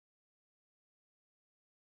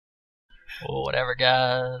Well, whatever,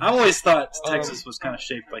 guys. I always thought Texas was kind of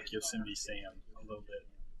shaped like Yosemite Sam a little bit.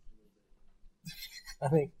 I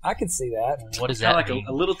think I could see that. What is Kind that of like mean?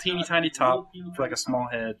 a little teeny tiny top for like a small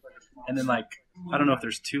head, and then like I don't know if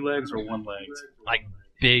there's 2 legs or 1 leg, Like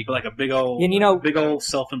big. but like a big old, And big old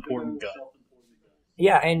self-important gut.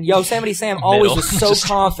 Yeah, and Yosemite Sam always was so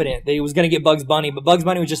confident that he was going to get Bugs Bunny, but Bugs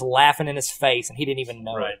Bunny was just laughing in his face, and he didn't even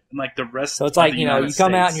know Right, it. and like the rest. So it's of like, the you know, United you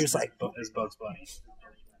come out and States you're just like, is Bugs Bunny.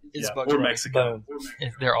 It's Yeah, Bugs or Bunny. Mexico.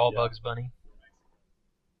 boom. They're all Yeah. Bugs Bunny.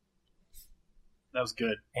 That was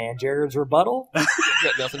good. And Jared's rebuttal?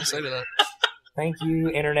 Got nothing to say to that. Thank you,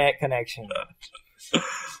 internet connection.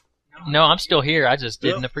 No, I'm still here. I just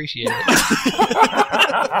didn't appreciate it.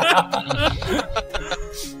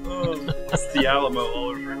 It's the Alamo all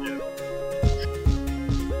over again.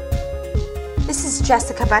 This is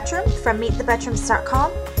Jessica Buttram from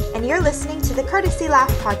MeetTheButtrams.com, and you're listening to the Courtesy Laugh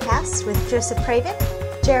podcast with Joseph Craven,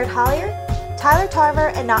 Jared Hollier, Tyler Tarver,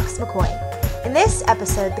 and Knox McCoy. In this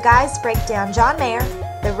episode, the guys break down John Mayer,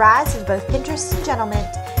 the rise of both Pinterest and gentlemen,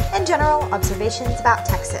 and general observations about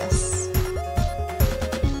Texas.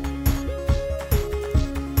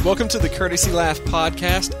 Welcome to the Courtesy Laugh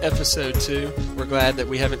Podcast, Episode 2. We're glad that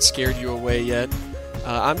we haven't scared you away yet.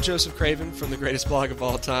 I'm Joseph Craven from the greatest blog of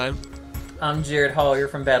all time. I'm Jared Hollier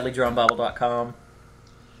from BadlyDrawnBible.com.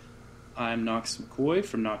 I'm Knox McCoy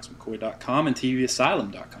from KnoxMcCoy.com and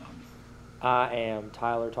TVAsylum.com. I am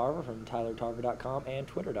Tyler Tarver from TylerTarver.com and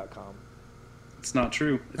Twitter.com. It's not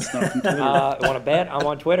true. It's not from Twitter. Want to bet? I'm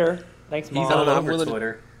on Twitter. Thanks, Mom. He's all I'm over willing to-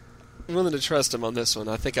 Twitter. I'm willing to trust him on this one.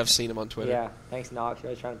 I think I've seen him on Twitter. Yeah, thanks, Knox. You're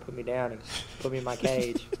always trying to put me down and put me in my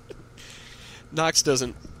cage. Knox just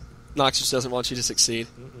doesn't want you to succeed.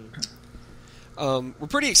 We're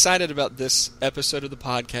pretty excited about this episode of the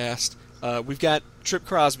podcast. We've got Trip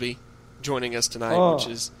Crosby joining us tonight, which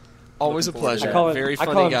is always a Looking forward to pleasure. that. Very I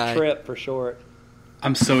call funny him guy. Trip for short.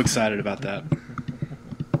 I'm so excited about that.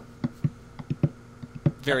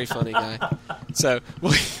 Very funny guy. So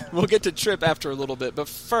we'll get to Trip after a little bit, but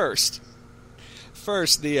first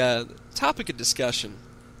the topic of discussion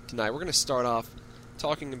tonight. We're going to start off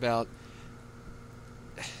talking about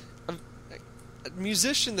a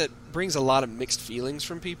musician that brings a lot of mixed feelings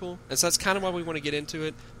from people, and so that's kind of why we want to get into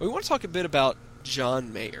it. But we want to talk a bit about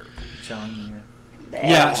John Mayer. John Mayer.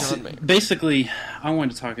 Yeah, John Mayer. basically, I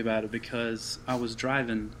wanted to talk about it because I was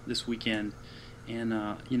driving this weekend, and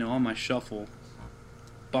on my shuffle,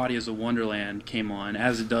 "Body Is a Wonderland" came on,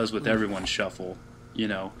 as it does with everyone's shuffle,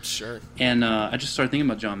 Sure. And I just started thinking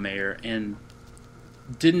about John Mayer, and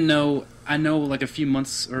didn't know. I know, like a few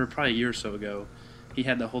months or probably a year or so ago, he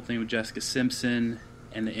had the whole thing with Jessica Simpson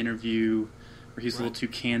and the interview where he's a little too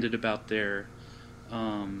candid about their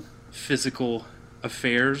physical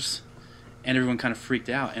affairs. And everyone kind of freaked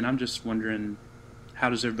out, and I'm just wondering, how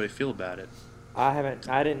does everybody feel about it? I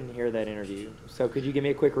didn't hear that interview. So could you give me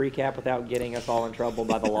a quick recap without getting us all in trouble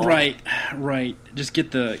by the law? Right. Just get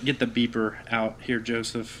the beeper out here,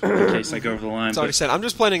 Joseph, in case I go over the line. It's already said. I'm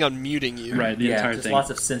just planning on muting you. Right, the entire just thing. lots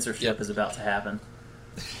of censorship is about to happen.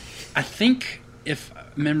 I think, if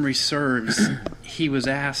memory serves, he was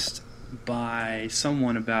asked by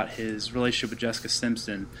someone about his relationship with Jessica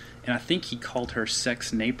Simpson, and I think he called her sex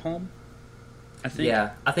napalm. I think.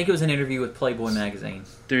 Yeah, I think it was an interview with Playboy magazine.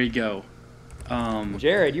 There you go.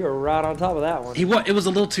 Jared, you were right on top of that one. It was a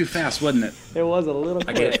little too fast, wasn't it? It was a little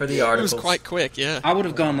I get it quick. for the It articles. was quite quick, yeah. I would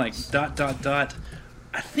have gone like ...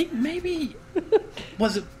 I think maybe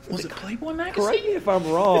was it Playboy magazine? Correct me if I'm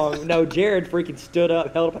wrong. No, Jared freaking stood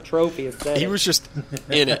up, held up a trophy, and said He it. was just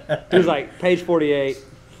in it. He was like, page 48.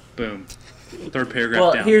 Boom. Third paragraph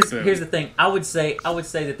Well, down. here's Boom. the thing. I would say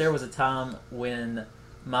that there was a time when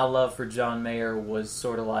my love for John Mayer was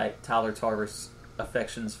sort of like Tyler Tarver's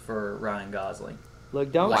affections for Ryan Gosling.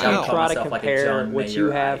 Look, don't Like, I you would call try to myself like a compare John what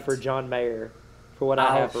you have Mayerite. for John Mayer for what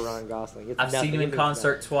I have for Ryan Gosling. It's I've nothing. seen him It in means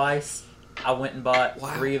concert twice. I went and bought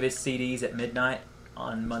Wow. 3 of his CDs at midnight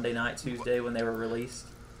on Monday night, Tuesday when they were released.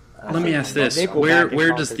 Let me ask this: Nickelback in where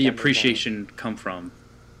does concert the every time. appreciation come from?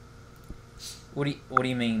 What do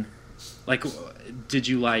you mean? Like, did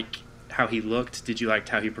you like how he looked? Did you like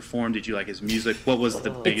how he performed? Did you like his music? What was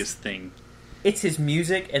the biggest thing? It's his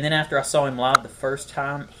music, and then after I saw him live the first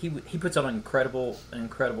time, he puts on an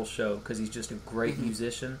incredible show because he's just a great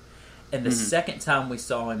musician. And the second time we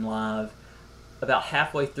saw him live, about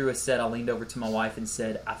halfway through a set, I leaned over to my wife and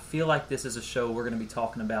said, "I feel like this is a show we're going to be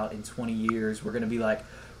talking about in 20 years. We're going to be like,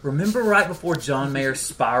 remember right before John Mayer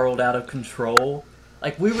spiraled out of control?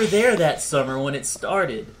 Like, we were there that summer when it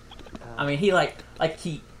started. I mean, he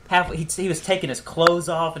he was taking his clothes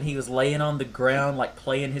off and he was laying on the ground like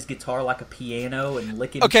playing his guitar like a piano and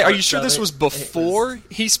licking. Okay, are you parts sure of this it. was before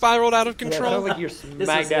he spiraled out of Yeah, it control? sounds like you're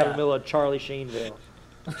smack dab in the middle of Charlie Sheenville.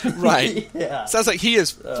 Right. Yeah. Sounds like he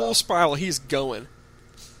is full spiral. He's going.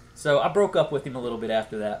 So I broke up with him a little bit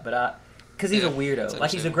after that, but because he's a that's weirdo.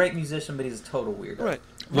 Like he's a understandable. great musician, but he's a total weirdo. Right.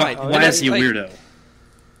 Why, Right. why is he a Like- weirdo?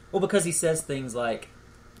 Well, because he says things like,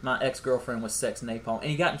 "My ex-girlfriend was sex napalm," and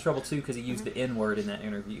he got in trouble too because he used the N-word in that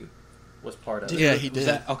interview. Was part of it. Yeah, he Was did.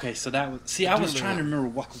 that, okay, so that was. See, I was trying to remember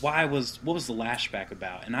what was the lashback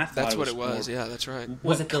about, and I thought That's it what was it was. more- Yeah, that's right. Was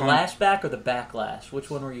what it the con- lashback or the backlash?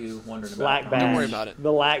 Which one were you wondering about? Lack bash. Don't worry about it.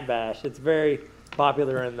 The lack bash. It's very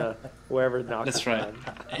popular in the wherever Knox. That's is right.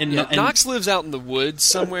 from. And, Yeah, and Knox lives out in the woods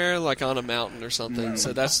somewhere, like on a mountain or something.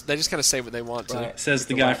 So they just kind of say what they want to. Right. says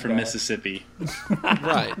the It's a guy lack from bash. Mississippi.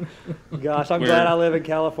 Right. Gosh, I'm Where- glad I live in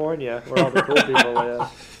California, where all the cool people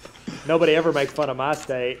live. Nobody ever makes fun of my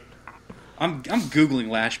state. I'm googling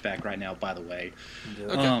lashback right now. By the way,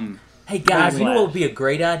 Hey guys, you know Backlash. what would be a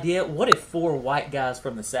great idea? What if 4 white guys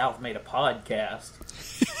from the South made a podcast?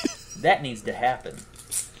 That needs to happen.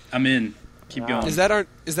 I'm in. Keep Wow. going. Is that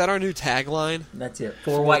our new tagline? That's it.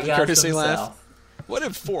 4 white guys Courtesy from the laugh? South. What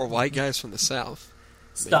if 4 white guys from the South?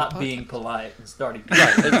 Stop Made a being polite and started being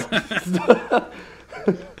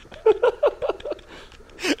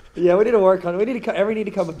Yeah, we need to work on it. We need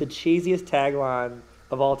to come up with the cheesiest tagline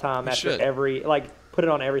of all time We after should. every put it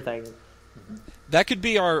on everything. That could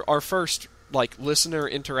be our first listener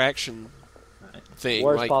interaction thing.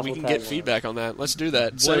 Worst Like we possible can get tagline. feedback on that. Let's do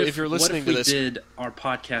that. So What if you're listening what to if this, we did our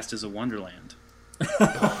podcast as a Wonderland?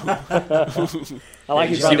 I like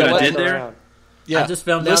Did you you see brought what I that did back there? around. yeah, I just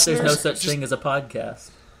found out there's no listeners, such just- thing as a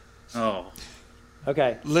podcast. Oh,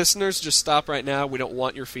 Okay. Listeners, just stop right now. We don't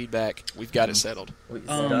want your feedback. We've got it settled. It's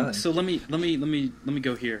done. so let me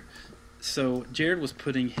go here. So Jared was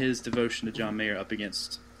putting his devotion to John Mayer up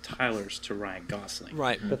against Tyler's to Ryan Gosling.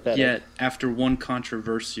 Right. Pathetic. Yet after one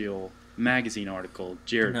controversial magazine article,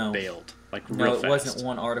 Jared No. bailed real No, fast. it wasn't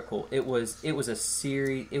one article. It was a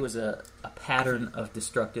series. It was a pattern of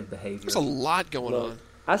destructive behavior. There's a lot going Look, on.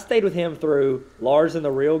 I stayed with him through Lars and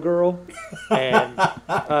the Real Girl, and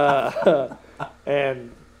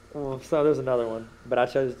so there's another one, but I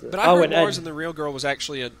chose. But I heard and Lars and the Real Girl was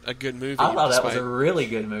actually a good movie. I thought that was a despite- really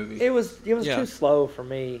good movie. It was Yeah. too slow for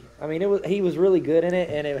me. I mean, he was really good in it,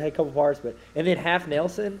 and it had a couple parts, and then Half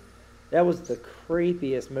Nelson, that was the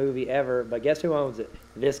creepiest movie ever. But guess who owns it?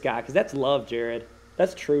 This guy, because that's love, Jared.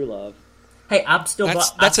 That's true love. Hey, I'm still.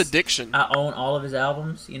 That's addiction. I own all of his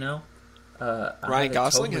albums. You know. I Ryan have it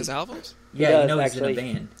Gosling totally- has albums. He Yeah, does, you know he's actually. in a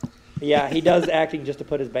band. Yeah, he does acting just to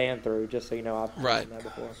put his band through. Just so you know, I've Right. mentioned that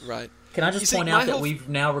before. Right. Can I You just see, point my out that whole- we've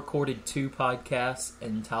now recorded 2 podcasts,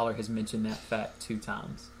 and Tyler has mentioned that fact 2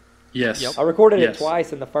 times. Yes. Yep. I recorded Yes. it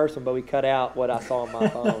twice in the first one, but we cut out what I saw on my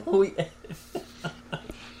phone. We-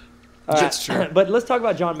 All That's true. But let's talk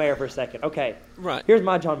about John Mayer for a second. Okay, Right. here's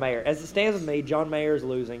my John Mayer. As it stands with me, John Mayer is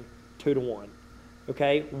losing 2-1.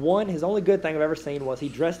 Okay, his only good thing I've ever seen was he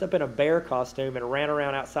dressed up in a bear costume and ran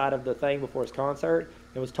around outside of the thing before his concert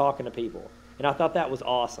and was talking to people. And I thought that was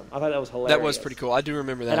awesome. I thought that was hilarious. That was pretty cool. I do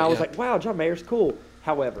remember that. And I was yeah. like, wow, John Mayer's cool.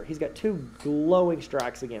 However, he's got 2 glowing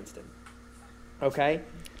strikes against him. Okay?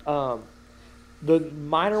 The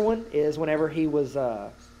minor one is whenever he was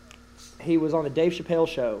on the Dave Chappelle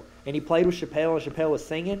show, and he played with Chappelle, and Chappelle was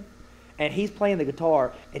singing, and he's playing the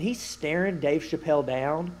guitar, and he's staring Dave Chappelle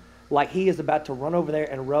down like he is about to run over there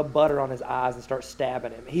and rub butter on his eyes and start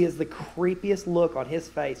stabbing him. He has the creepiest look on his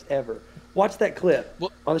face ever. Watch that clip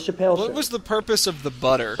What- on the Chappelle show. What was the purpose of the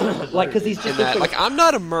butter Like, because he's in just that? looks Like, I'm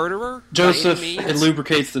not a murderer. Joseph, by any it means.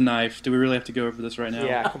 lubricates the knife. Do we really have to go over this right now?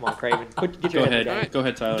 Yeah, come on, Craven. Get Go your ahead. head down. Go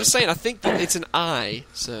ahead, Tyler. I'm just saying. I think that it's an eye.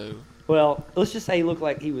 So Well, let's just say he looked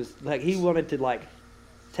like he wanted to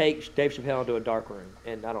take Dave Chappelle into a dark room,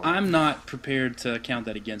 and I don't. I'm not prepared to count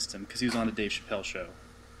that against him because he was on a Dave Chappelle show.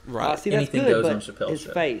 right. See, that's Anything good, goes but on Chappelle's his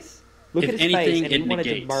show. face. Look If at his face, anything, and he it wanted to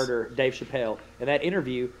negates. murder Dave Chappelle. In that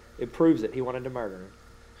interview, it proves it. He wanted to murder him.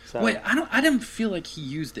 So, Wait, I didn't feel like he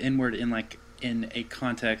used the N word in a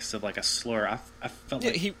context of a slur. I felt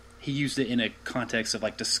Yeah, like he used it in a context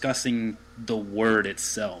of discussing the word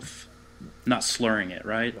itself, not slurring it.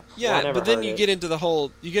 Right? Yeah, Well, I never but then heard you it. get into the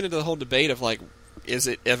whole debate of is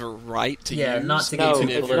it ever right to Yeah, use? not to no, get too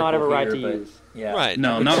it's political not ever right to here, but- use. Yeah, Right.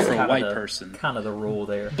 No, Which not is for a kind of white the- person. Kind of the rule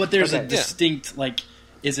there. But there's Okay. a distinct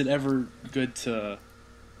is it ever good to?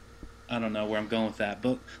 I don't know where I'm going with that,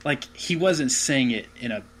 but he wasn't saying it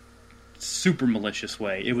in a super malicious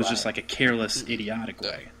way. It was just Right. like a careless, idiotic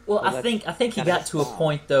way. Well, Well, I think he kinda got to a fun.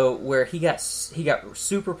 point though where he got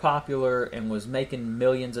super popular and was making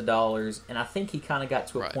millions of dollars, and I think he kind of got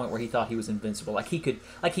to a Right. point where he thought he was invincible. Like he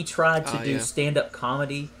tried to do yeah. stand up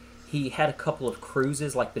comedy. He had a couple of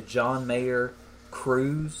cruises, like the John Mayer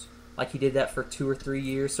cruise. Like he did that for 2 or 3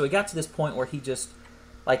 years. So he got to this point where he just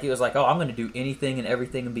like it was like, oh, I'm going to do anything and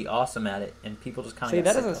everything and be awesome at it, and people just kind of See,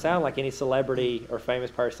 that doesn't sound like any celebrity or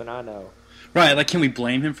famous person I know. Right, like, can we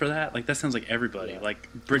blame him for that? Like, that sounds like everybody. Yeah. Like,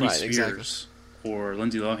 Britney Right, Spears or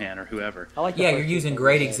Lindsay Lohan or whoever. I like the Yeah, first you're two using things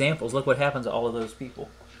great you said. examples. Look what happens to all of those people.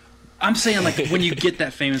 I'm saying, like, when you get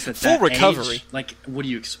that famous at Full that recovery. age, like, what do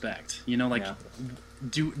you expect? You know, like, Yeah.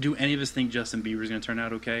 do any of us think Justin Bieber's going to turn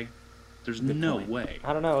out okay? There's no point. way.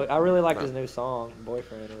 I don't know. I really liked Right. his new song,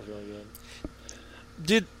 Boyfriend. It was really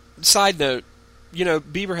good. Side note, you know,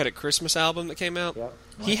 Bieber had a Christmas album that came out. Yep.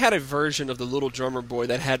 He had a version of the Little Drummer Boy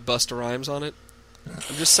that had Busta Rhymes on it.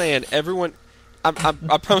 I'm just saying, everyone, I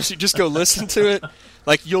promise you, just go listen to it.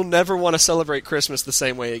 Like, you'll never want to celebrate Christmas the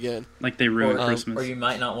same way again. Like, they ruined Or, Christmas. or you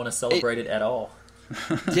might not want to celebrate it at all.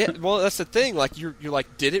 Yeah, well, that's the thing. Like, you're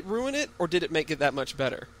like, did it ruin it, or did it make it that much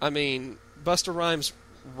better? I mean, Busta Rhymes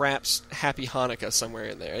raps Happy Hanukkah somewhere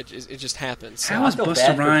in there. It just happens. How is I feel Busta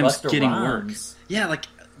bad for Rhymes Busta getting Rhymes. work? Yeah, like,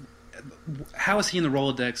 how is he in the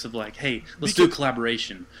Rolodex of, like, hey, let's do a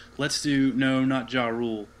collaboration. Let's do, no, not Ja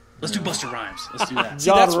Rule. Let's do Busta Rhymes. Let's do that. See,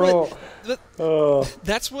 John that's Rule. what- Oh.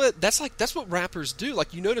 That's what rappers do.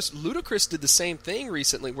 Like, you notice Ludacris did the same thing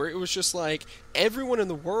recently, where it was just like everyone in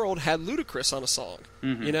the world had Ludacris on a song.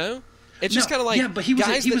 Mhm. You know, it's just No, kind of like yeah, but he was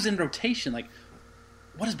guys he that- was in rotation. Like,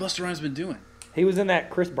 what has Busta Rhymes been doing? He was in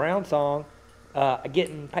that Chris Brown song,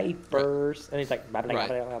 Getting Papers, and he's like,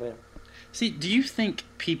 Right. See, do you think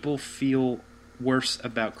people feel worse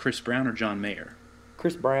about Chris Brown or John Mayer?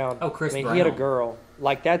 Chris Brown. Oh, Chris I mean, he had a Brown. girl.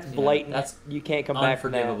 Like, that's blatant. that's you can't come back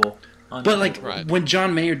from that. Unforgivable. But like Right. when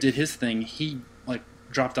John Mayer did his thing, he like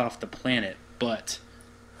dropped off the planet. But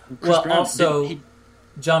Chris Well, Brown, also, he-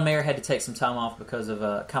 John Mayer had to take some time off because of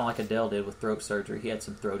kind of like Adele did with throat surgery. He had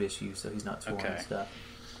some throat issues, so he's not touring Okay. and stuff.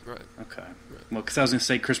 Right. okay. Well, because I was gonna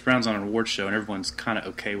say Chris Brown's on an award show and everyone's kind of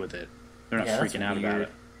okay with it. They're not Yeah, that's freaking out about weird. it.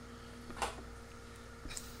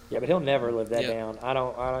 Yeah, but he'll never live that Yeah. down. It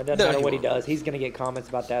doesn't No, matter he what he won't. does. He's going to get comments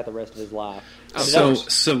about that the rest of his life.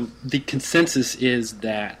 So the consensus is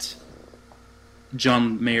that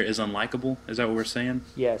John Mayer is unlikable. Is that what we're saying?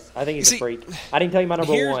 Yes, I think he's See, a freak. I didn't tell you my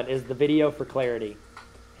number here- one is the video for Clarity.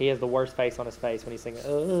 He has the worst face on his face when he's singing.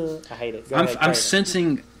 I hate it. Go I'm ahead, Craven.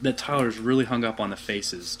 sensing that Tyler's really hung up on the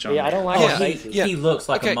faces. John Yeah, I Mayer. don't like Oh, his he- faces. yeah. He looks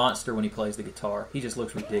like Okay. a monster when he plays the guitar. He just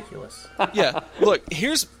looks ridiculous. Yeah. Look,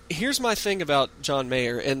 here's my thing about John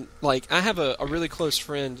Mayer, and like I have a really close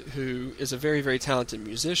friend who is a very, very talented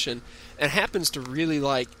musician and happens to really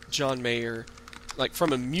like John Mayer, like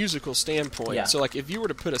from a musical standpoint. Yeah. So like if you were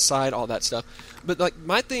to put aside all that stuff, but like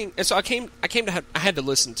my thing, and so I had to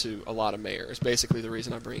listen to a lot of Mayer. Is basically the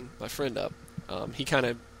reason I bring my friend up. He kind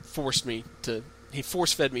of force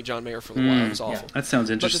fed me John Mayer for a while. It was Yeah. awful. That sounds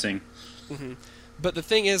interesting. But the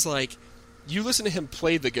thing is, like, you listen to him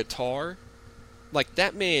play the guitar, like,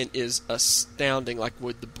 that man is astounding, like,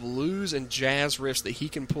 with the blues and jazz riffs that he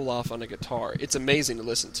can pull off on a guitar. It's amazing to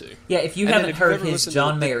listen to. Yeah, if you And then haven't if you've heard ever his listened to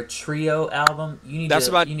John the- Mayer Trio album, you need That's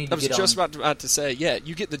to. about. You need I to was get just on. about to say, yeah,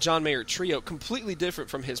 you get the John Mayer Trio, completely different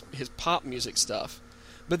from his pop music stuff.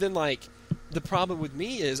 But then, like, the problem with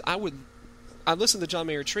me is I listen to John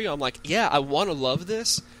Mayer Trio, I'm like, yeah, I want to love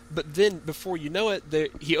this, but then before you know it,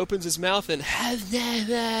 he opens his mouth and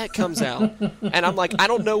comes out, and I'm like, I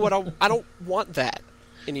don't know what I don't want that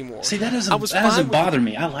anymore. See, that I doesn't was that fine doesn't with- bother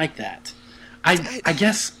me. I like that. I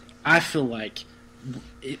guess I feel like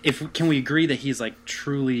can we agree that he's like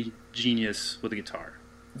truly genius with a guitar?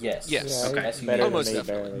 Yes. Yes. Yeah, Okay. he's Yes, you better do. than Almost me,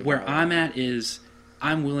 definitely. barely. Where I'm at is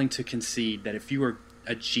I'm willing to concede that if you are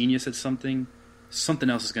a genius at something, something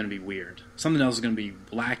else is going to be weird. Something else is going to be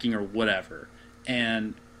lacking or whatever.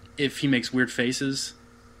 And if he makes weird faces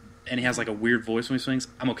and he has like a weird voice when he swings,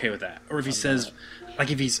 I'm okay with that. Or if he says,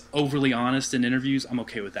 like if he's overly honest in interviews, I'm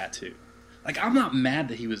okay with that too. Like I'm not mad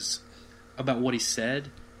that he was about what he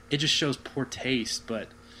said. It just shows poor taste, but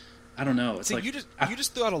I don't know. It's See, like you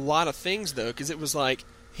just threw out a lot of things though, because it was like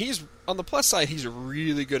he's on the plus side, he's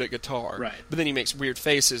really good at guitar, Right. But then he makes weird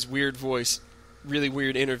faces, weird voice, really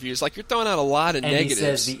weird interviews. Like you're throwing out a lot of And negatives. he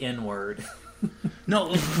says the N word.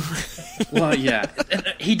 no. Well, yeah,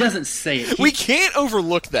 he doesn't say it. We can't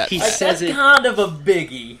overlook that. he fact. says That's it. kind of a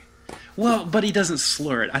biggie. Well, but he doesn't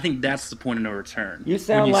slur it. I think that's the point of no return. You When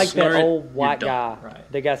sound like slur that it, old you're white done. guy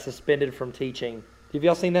Right. that got suspended from teaching. Have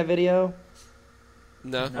y'all seen that video?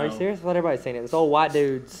 No. No. Are you serious? I thought everybody's seen it. This old white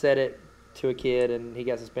dude said it to a kid, and he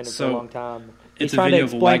got suspended for So, a long time. It's He's a trying to video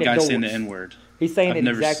of a white explain guy it saying the to- N-word. He's saying I've it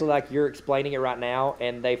never exactly like you're explaining it right now,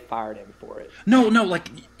 and they fired him for it. No, like,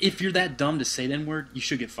 if you're that dumb to say the N-word, you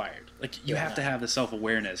should get fired. Like, you have to have the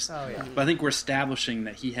self-awareness. Oh, yeah. But I think we're establishing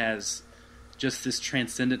that he has just this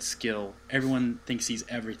transcendent skill. Everyone thinks he's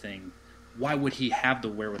everything. Why would he have the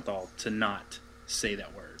wherewithal to not say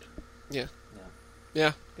that word?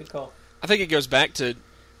 Yeah. Good call. I think it goes back to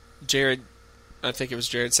Jared. I think it was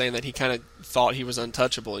Jared saying that he kind of thought he was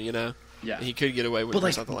untouchable, you know? Yeah. He could get away with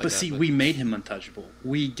But, something like but that. see, we made him untouchable.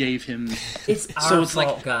 We gave him... It's our So it's like-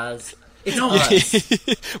 fault, guys. It's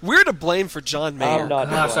us. We're to blame for John Mayer. I'm not.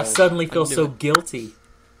 Gosh, I to blame. suddenly feel I knew so it. guilty.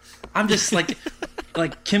 I'm just like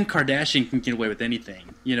Kim Kardashian can get away with anything,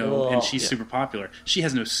 you know, and she's Yeah. super popular. She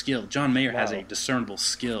has no skill. John Mayer has No. a discernible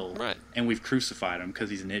skill, Right. and we've crucified him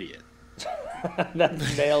because he's an idiot. That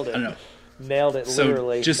nailed it. I don't know. Nailed it. So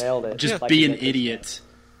Literally just nailed it. just Like be you an said, Christian. idiot,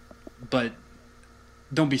 but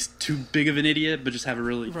don't be too big of an idiot. But just have a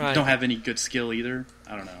really Right. don't have any good skill either.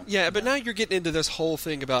 I don't know. Yeah, but now you're getting into this whole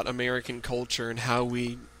thing about American culture and how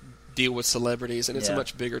we deal with celebrities, and it's a Yeah.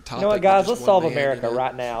 much bigger topic. You know what, than guys? just Let's one solve man, America you know?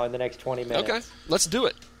 right now in the next 20 minutes. Okay, let's do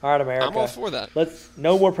it. All right, America. I'm all for that. Let's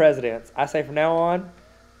no more presidents. I say from now on,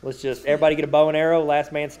 let's just everybody get a bow and arrow,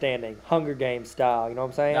 last man standing, Hunger Games style. You know what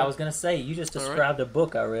I'm saying? I was gonna say you just All right. described a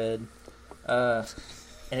book I read, and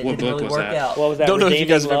it What didn't book really was work that? out. What was that? Don't know if you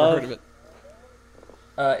Redeeming guys have ever Love? heard of it.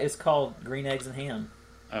 It's called Green Eggs and Ham,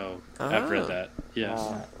 Oh, I've read Ah. that.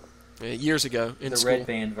 Yeah. Yeah, years ago in the school. red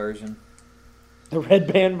band version. The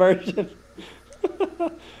red band version.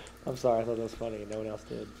 I'm sorry, I thought that was funny, and no one else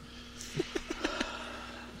did.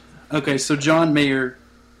 Okay, so John Mayer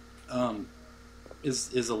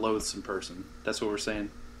is a loathsome person. That's what we're saying.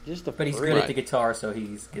 Just a But he's freak. good Right. at the guitar, so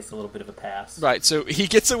he gets a little bit of a pass. Right, so he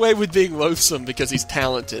gets away with being loathsome because he's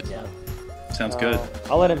talented. Yeah. Sounds good.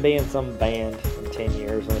 I'll let him be in some band in 10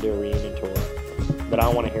 years when they do a reunion tour. But I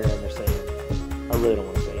don't want to hear him or see him. I really don't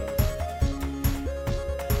want to see him.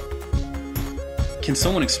 Can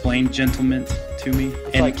someone explain gentleman to me?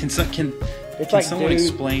 And like- can It's can like, someone dude,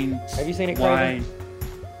 explain have you seen it, why? Craven?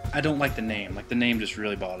 I don't like the name. Like the name just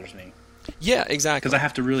really bothers me Yeah, exactly. because I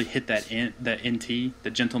have to really hit that NT,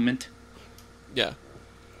 the gentleman. Yeah.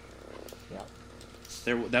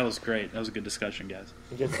 That was great. That was a good discussion, guys.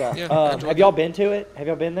 Good stuff. Yeah, I enjoyed Have y'all been to it? Have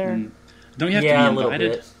y'all been there? Don't you have Yeah, a to be little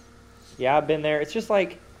invited? bit. Yeah, I've been there. It's just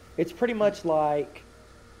like, it's pretty much like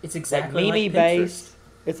It's exactly Mimi like base.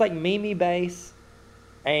 It's like Mimi base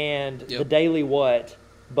and Yep. the Daily What,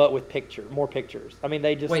 but with more pictures. I mean,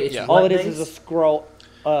 they just Wait, it's Yeah. all what it is base? a scroll.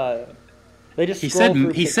 They just He scroll said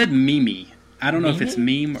through he said Mimi. I don't know if it's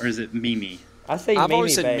Mimi? meme or is it Mimi. I say I've Mimi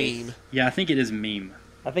always said base. meme. Yeah, I think it is meme.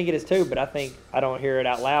 I think it is too, but I think I don't hear it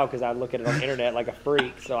out loud because I look at it on the internet like a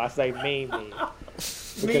freak. So I say Mimi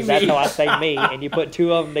because that's how I say me. And you put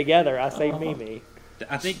two of them together, I say Mimi.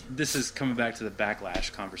 I think this is coming back to the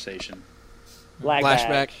backlash conversation. Lag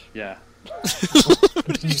Flashback. bash. Yeah.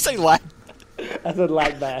 Did you say lag? I said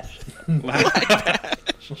lag bash.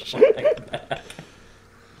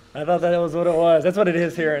 I thought that was what it was. That's what it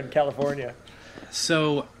is here in California.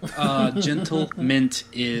 So, Gentlemint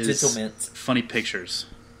is Gentlemint. funny pictures.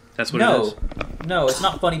 That's what it No, is. no, it's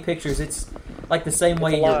not funny pictures. It's like the same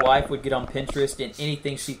way a your lot. wife would get on Pinterest and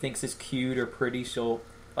anything she thinks is cute or pretty, she'll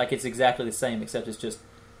like it's exactly the same except it's just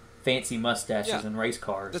fancy mustaches Yeah. and race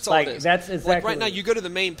cars. That's all Like it is. that's exactly Like right now, you go to the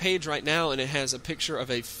main page right now, and it has a picture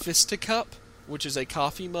of a fisticup, which is a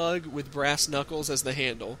coffee mug with brass knuckles as the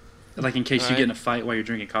handle. Like in case you Alright. get in a fight while you're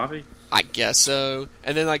drinking coffee. I guess so.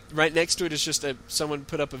 And then like right next to it is just someone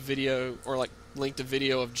put up a video or like linked a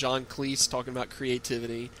video of John Cleese talking about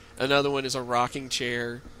creativity. Another one is a rocking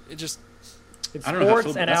chair. It just it's I don't know how I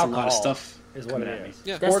sports feel, and but that's alcohol a lot of stuff is what coming it at me. is.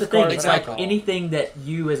 Yeah. That's the Sports thing. cars It's and like alcohol. anything that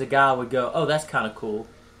you as a guy would go, oh, that's kind of cool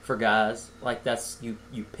for guys. Like that's you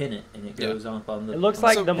pin it and it Yeah. goes on the. It looks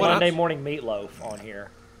like So the what Monday I'm- morning meatloaf on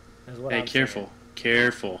here. Is what Hey, I'm careful. saying.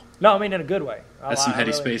 Careful. No, I mean in a good way. That's some I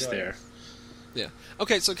heady really space enjoy there. it. Yeah.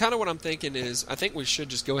 Okay, so kind of what I'm thinking is I think we should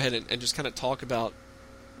just go ahead and just kind of talk about,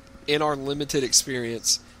 in our limited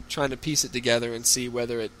experience, trying to piece it together and see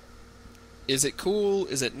whether is it cool,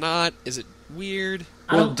 is it not, is it weird?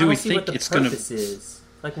 I Well, don't, do I we don't see think what the it's gonna- purpose is.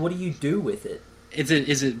 Like, what do you do with it? Is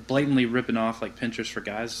it blatantly ripping off like Pinterest for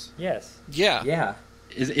guys? Yes. Yeah. Yeah,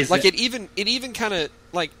 Is Like it even kind of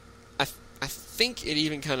like I think it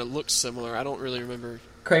even kind of looks similar. I don't really remember.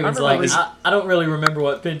 Craven's I like, remember I don't really remember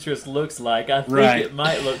what Pinterest looks like. I think Right. it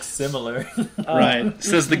might look similar. right?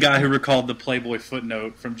 Says the guy who recalled the Playboy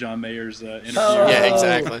footnote from John Mayer's interview. Oh. Yeah,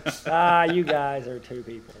 exactly. You guys are two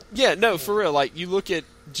people. Yeah, no, for real. Like you look at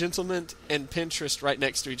Gentleman and Pinterest right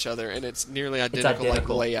next to each other, and it's nearly identical, like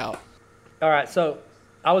identical. layout. All right, so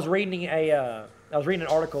I was reading an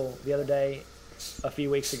article the other day, a few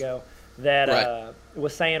weeks ago, that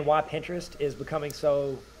was saying why Pinterest is becoming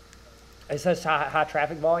it's such high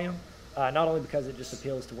traffic volume. Not only because it just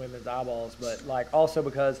appeals to women's eyeballs, but like also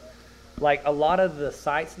because like a lot of the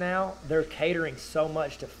sites now, they're catering so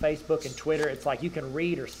much to Facebook and Twitter. It's like you can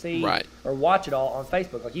read or see or watch it all on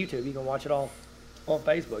Facebook. Like YouTube, you can watch it all on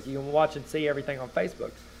Facebook. You can watch and see everything on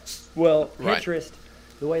Facebook. Well, Pinterest,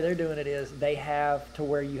 the way they're doing it is they have to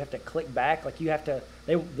where you have to click back. Like you have to,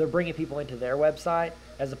 they're bringing people into their website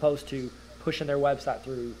as opposed to pushing their website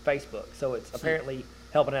through Facebook. So it's apparently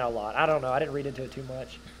helping out a lot. I don't know. I didn't read into it too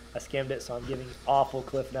much. I skimmed it, so I'm giving awful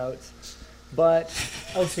cliff notes. But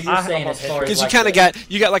so you're saying as far as because you kind of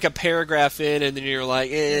got like a paragraph in, and then you're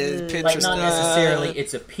like, Pinterest, like not necessarily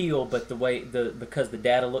its appeal, but because the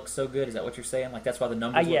data looks so good. Is that what you're saying? Like that's why the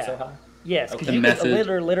numbers look so high. Yes, because you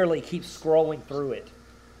can literally keep scrolling through it.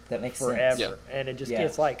 That makes forever, sense. And it just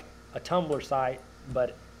gets like a Tumblr site,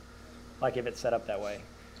 but like if it's set up that way.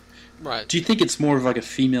 Right. Do you think it's more of like a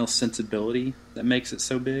female sensibility that makes it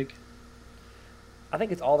so big? I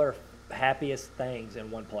think it's all their happiest things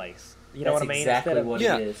in one place. You know what I mean? Exactly what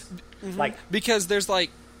it is. Mm-hmm. Like because there's like,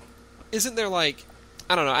 isn't there like,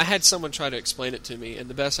 I don't know. I had someone try to explain it to me, and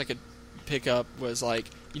the best I could pick up was like,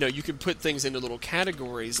 you can put things into little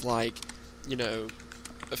categories, like,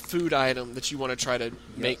 a food item that you want to try to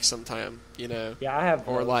make sometime, Yeah, I have.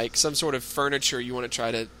 Or like some sort of furniture you want to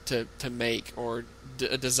try to make, or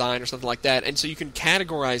a design or something like that. And so you can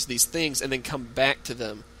categorize these things and then come back to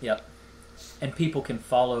them. Yep. And people can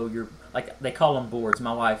follow like they call them boards.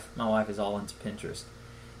 My wife is all into Pinterest,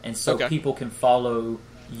 and so people can follow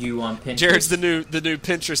you on Pinterest. Jared's the new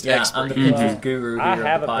Pinterest expert. I'm the Pinterest guru here I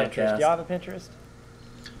have of the a podcast. Pinterest. Do y'all have a Pinterest?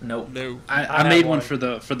 Nope. No. I made one for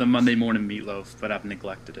the Monday morning meatloaf, but I've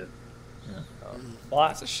neglected it. Well,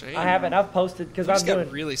 That's a shame. I haven't. I've posted because I'm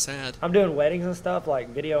doing really sad. I'm doing weddings and stuff, like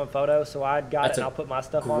video and photos. So I got it, and I'll put my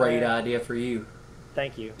stuff on there. Great idea for you.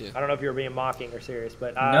 Thank you. Yeah. I don't know if you were being mocking or serious,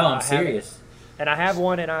 but no, I'm serious. And I have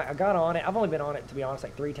one, and I got on it. I've only been on it, to be honest,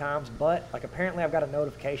 like 3 times. But like apparently, I've got a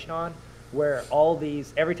notification on where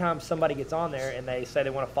every time somebody gets on there and they say they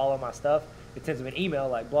want to follow my stuff, it sends them an email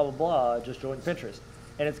like blah blah blah, just join Pinterest.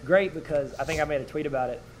 And it's great because I think I made a tweet about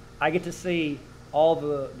it. I get to see all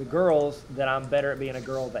the girls that I'm better at being a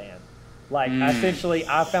girl than. Like essentially,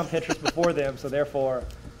 I found Pinterest before them, so therefore,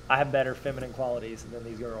 I have better feminine qualities than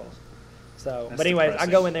these girls. So, That's but anyways, depressing.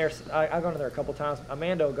 I go in there. I go in there a couple times.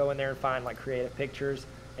 Amanda will go in there and find like creative pictures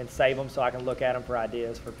and save them so I can look at them for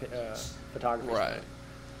ideas for photography. Right.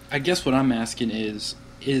 I guess what I'm asking is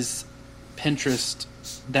Pinterest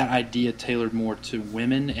that idea tailored more to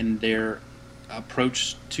women and their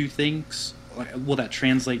approach to things? Like, will that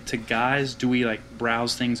translate to guys? Do we like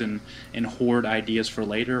browse things and hoard ideas for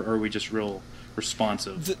later, or are we just real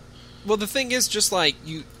responsive? Well, the thing is, just like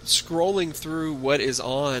you scrolling through what is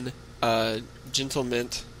on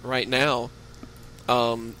Gentlemint right now,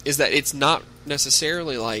 is that it's not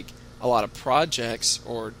necessarily like a lot of projects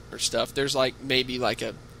or stuff. There's like maybe like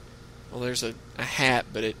there's a hat,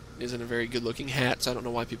 but it isn't a very good looking hat, so I don't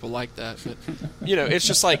know why people like that. But it's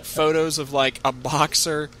just like photos of like a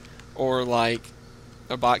boxer or like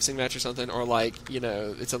a boxing match or something, or like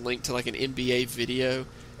it's a link to like an NBA video.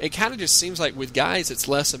 It kind of just seems like with guys, it's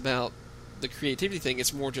less about the creativity thing.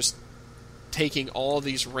 It's more just taking all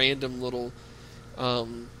these random little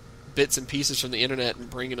bits and pieces from the internet and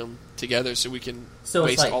bringing them together so we can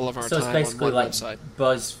waste all of our time on one website.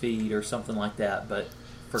 BuzzFeed or something like that, but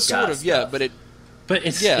for sort guys of, yeah. stuff. But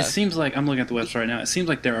it seems like I'm looking at the website right now. It seems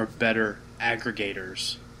like there are better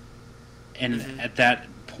aggregators, and at that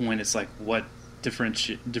point, it's like what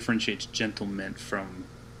differentiates Gentleman from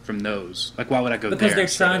those? Like, why would I go there? Because they're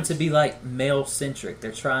trying to be like male centric.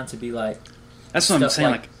 They're trying to be like. That's what I'm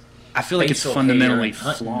saying. Like, I feel like it's fundamentally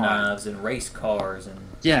hunting flawed. Knives and race cars and.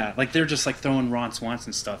 Yeah, like they're just like throwing Ron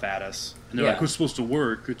Swanson stuff at us, and they're like, "It's supposed to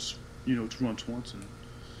work. It's it's Ron Swanson."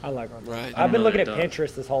 I like Ron. Right. I've been looking at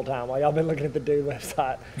Pinterest this whole time while y'all been looking at the dude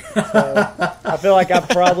website. So I feel like I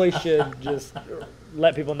probably should just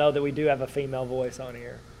let people know that we do have a female voice on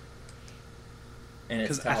here. And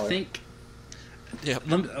it's Because I think,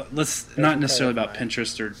 let's That's not necessarily about terrifying.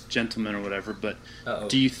 Pinterest or Gentleman or whatever, but Uh-oh.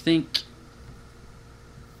 do you think?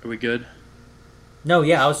 Are we good? No,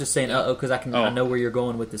 yeah, I was just saying, because I Oh. know where you're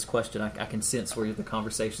going with this question. I can sense where the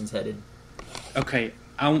conversation's headed. Okay,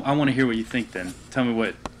 I want to hear what you think. Then tell me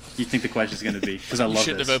what you think the question is going to be, because I You love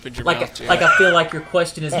shouldn't this. have opened your Like mouth. I feel like your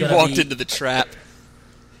question is going to walked be. into the trap.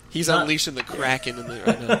 He's Not- unleashing the Kraken in there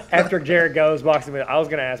right now. After Jared goes boxing, I was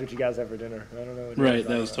going to ask what you guys have for dinner. I don't know. What Right,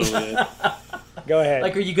 that was totally it. Go ahead.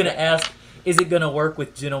 Like, are you going to ask is it going to work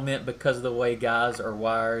with gentlemen because of the way guys are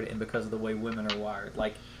wired and because of the way women are wired?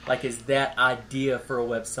 Like is that idea for a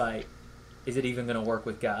website? Is it even going to work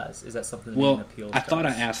with guys? Is that something that even appeals? I to thought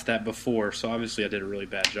us? I asked that before, so obviously I did a really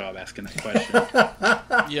bad job asking that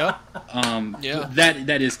question. Yep. Yeah.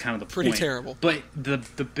 That is kind of the Pretty point. terrible. But the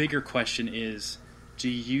bigger question is, do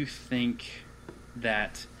you think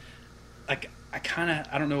that, like, I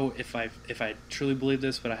don't know if I truly believe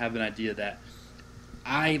this, but I have an idea that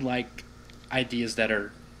I like ideas that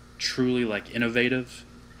are truly like innovative.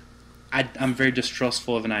 I'm very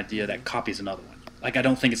distrustful of an idea that copies another one. Like, I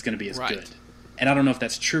don't think it's going to be as good. And I don't know if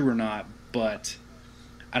that's true or not, but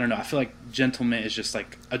I don't know. I feel like Gentleman is just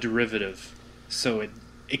like a derivative, so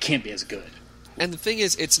it can't be as good. And the thing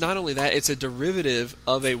is, it's not only that, it's a derivative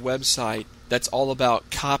of a website that's all about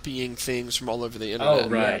copying things from all over the internet. Oh,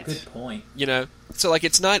 Right. yeah, good point. You know? So, like,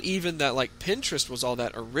 it's not even that, like, Pinterest was all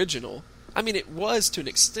that original. I mean, it was to an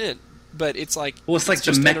extent, but it's like... Well, it's like the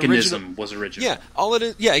just an mechanism was original. Yeah, all it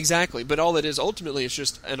is... Yeah, exactly. But all it is ultimately is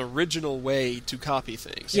just an original way to copy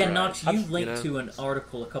things. Yeah, Right. Knox, you linked you know? to an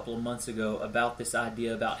article a couple of months ago about this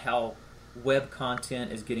idea about how web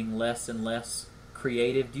content is getting less and less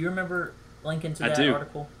creative. Do you remember linking to I that do.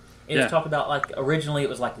 article? It Yeah. was talking about, like, originally it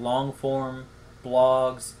was like long form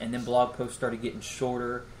blogs, and then blog posts started getting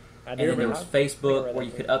shorter. I And do then there remember- was I think I Facebook read where that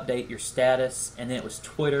you could too. update your status, and then it was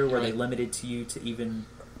Twitter where they Right. limited to you to even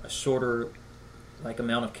a shorter like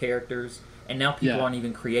amount of characters. And now people Yeah. aren't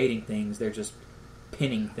even creating things; they're just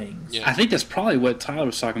pinning things. Yeah. I think that's probably what Tyler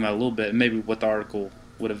was talking about a little bit, and maybe what the article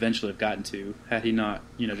would eventually have gotten to had he not,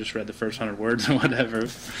 just read the first 100 words or whatever.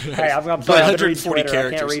 Hey, I'm sorry, But I've been reading 140 Twitter. I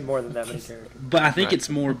can't characters. read more than that many characters. But I think Right. it's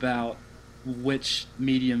more about which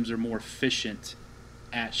mediums are more efficient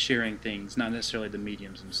at sharing things, not necessarily the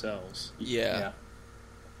mediums themselves. Yeah.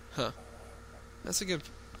 That's a good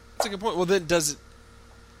point. Well, then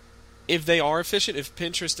if they are efficient, if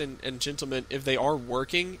Pinterest and Gentleman, if they are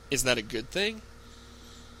working, is that a good thing?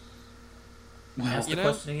 Well, Ask the You know?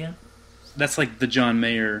 question again. that's like the John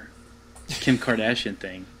Mayer, Kim Kardashian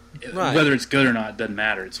thing. Right. Whether it's good or not doesn't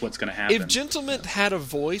matter. It's what's going to happen. If Gentleman had a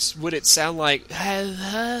voice, would it sound like,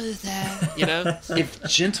 you know? If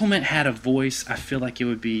Gentleman had a voice, I feel like it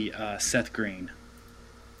would be Seth Green.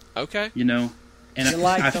 Okay. And You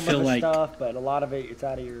like I some feel of the like stuff, but a lot of it's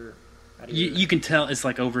out of your. you can tell it's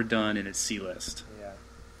like overdone and it's C-list.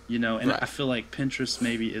 Yeah. And Right. I feel like Pinterest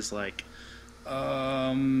maybe is like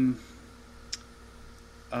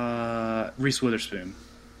Reese Witherspoon.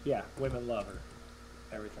 Yeah, women love her.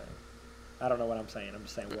 Everything. I don't know what I'm saying. I'm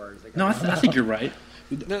just saying words. that No, I come out. think you're right.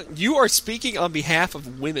 No, you are speaking on behalf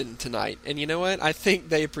of women tonight, and you know what? I think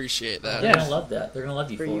they appreciate that. They're Yeah. gonna love that. They're gonna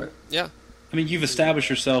love you For for you. it. Yeah. I mean, you've established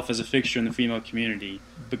yourself as a fixture in the female community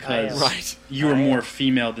because I am. Right. you are I am. more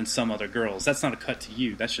female than some other girls. That's not a cut to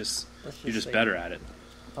you. That's just Let's just you're just see. better at it.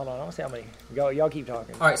 Hold on, I want to see how many. Go, y'all keep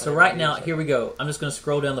talking. All right, so right now, here we go. I'm just going to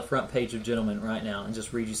scroll down the front page of Gentleman right now and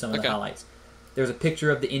just read you some of the Okay. highlights. There's a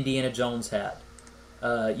picture of the Indiana Jones hat.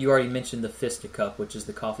 You already mentioned the fisticup, which is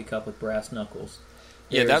the coffee cup with brass knuckles.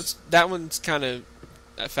 Yeah, There's- that one's kind of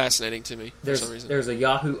fascinating to me for some reason. There's a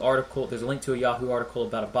Yahoo article. There's a link to a Yahoo article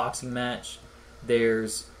about a boxing match.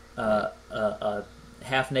 There's a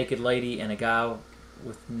half-naked lady and a guy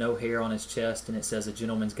with no hair on his chest, and it says a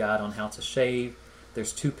gentleman's guide on how to shave.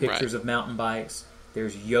 There's 2 pictures of mountain bikes.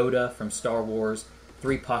 There's Yoda from Star Wars,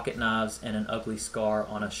 3 pocket knives, and an ugly scar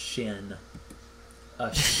on a shin.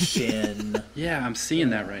 A shin. Yeah, I'm seeing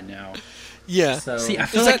that right now. Yeah. So See, I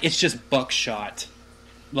feel Is like that- it's just buckshot.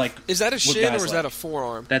 Like, Is that a what shin guys or is like. that a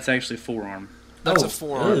forearm? That's actually forearm. That's oh, a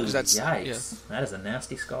forearm. ew, 'Cause that's yikes. That is a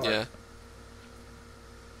nasty scar. yeah.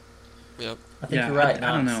 Yep. I think Yeah, you're right.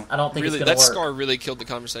 I don't Knox. know. I don't think Really, it's that going to work. scar really killed the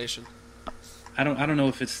conversation. I don't know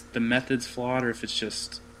if it's the method's flawed or if it's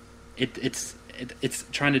just it's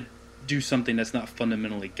trying to do something that's not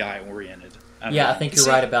fundamentally guy oriented. Yeah, I think you're See-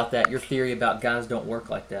 right about that. Your theory about guys don't work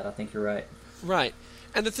like that. I think you're right. Right.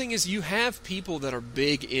 And the thing is, you have people that are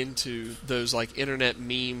big into those like internet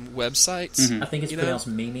meme websites. Mhm. I think it's You know, pronounced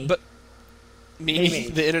Mimi. but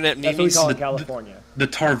Meme. the internet That's what we memes, call it in the- California. The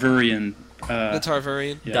Tarvurian. the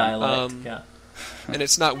Tarvarian, Yeah. Dialect. Um, yeah. and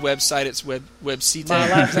it's not website, it's website. My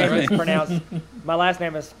last name right? is pronounced. My last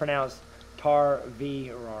name is pronounced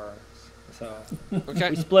Tarvirar. So Okay.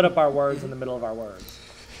 we split up our words in the middle of our words.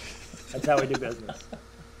 That's how we do business.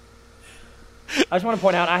 I just want to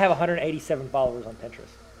point out I have 187 followers on Pinterest.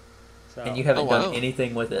 So And you haven't Oh, wow. done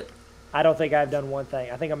anything with it. I don't think I've done one thing.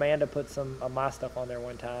 I think Amanda put some of my stuff on there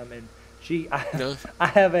one time, and No. I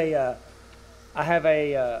have a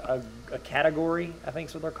category. I think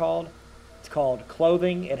is what they're called. It's called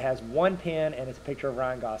clothing. It has one pin and it's a picture of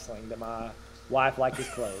Ryan Gosling that my wife liked his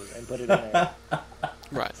clothes and put it in there.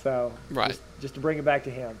 Right. So Right. just to bring it back to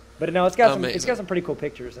him. But no, it's got Amazing. some pretty cool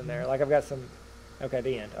pictures in there. Like I've got some. Okay,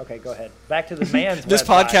 the end. Okay, go ahead. Back to the man's. This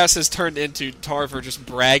website. podcast has turned into Tarver just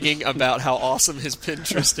bragging about how awesome his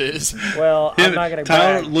Pinterest is. Well, I'm not going to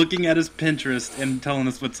Tyler brag. looking at his Pinterest and telling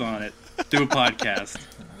us what's on it. Do a podcast.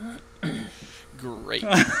 Great.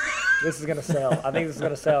 This is going to sell. I think this is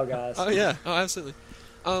going to sell, guys. Oh yeah. Oh, absolutely.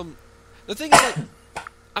 The thing is, like,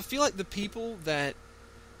 I feel like the people that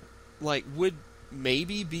like would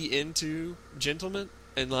maybe be into Gentleman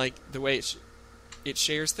and like the way it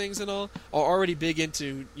shares things and all are already big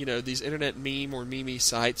into these internet meme or meme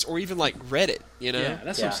sites or even like Reddit. Yeah,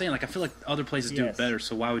 that's what I'm saying. Like I feel like other places do it better.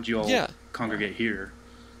 So why would you all congregate here?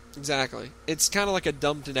 Exactly. It's kind of like a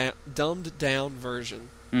dumbed down version.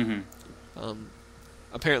 Mm-hmm.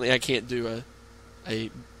 Apparently, I can't do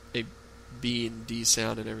a B and D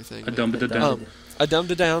sound and everything. A dumbed-down. A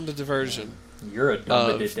dumbed down version. You're a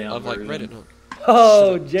dumbed down of like version. Reddit.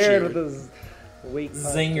 Oh, Shut up, Jared with his weak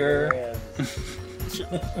Zinger.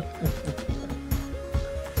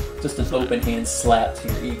 Just an open hand slap to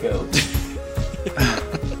your ego.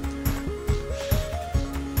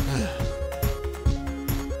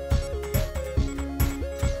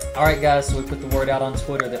 All right, guys. So we put the word out on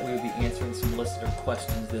Twitter that we would be answering some listener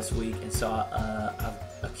questions this week, and so I've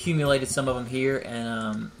accumulated some of them here,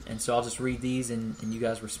 and so I'll just read these, and you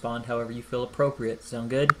guys respond however you feel appropriate. Sound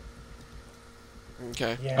good?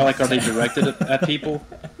 Okay. Yeah. Are they directed at people?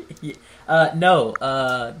 No,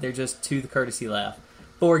 they're just to the courtesy laugh.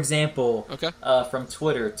 For example, Okay. From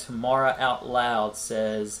Twitter, Tamara Out Loud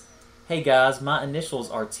says, "Hey guys, my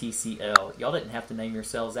initials are TCL. Y'all didn't have to name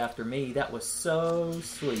yourselves after me. That was so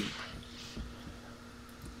sweet."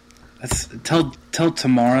 Tell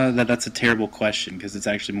Tamara that's a terrible question because it's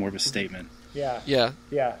actually more of a statement. Yeah. Yeah.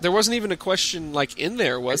 Yeah. There wasn't even a question like in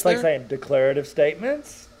there, was It's like there? saying declarative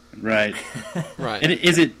statements. Right. Right. And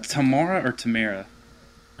is it Tamara or Tamara?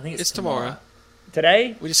 I think It's Tamara.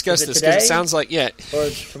 Today? We discussed Is it this because it today? sounds like Or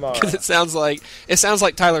it's tomorrow? because it sounds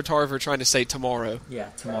like Tyler Tarver trying to say tomorrow. Yeah,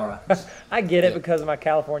 Tamara. I get it Yeah. because of my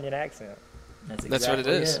Californian accent. That's That's what it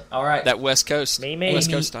exactly is. All right. That West Coast, Me. West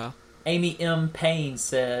Amy- Coast style. Amy M. Payne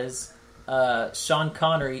says, Sean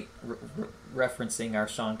Connery, referencing our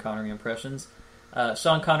Sean Connery impressions,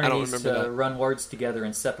 Sean Connery I don't needs to remember that. run words together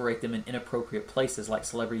and separate them in inappropriate places like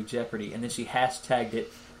Celebrity Jeopardy. And then she hashtagged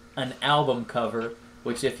it an album cover,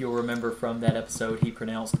 which, if you'll remember from that episode, he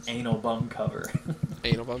pronounced anal bum cover.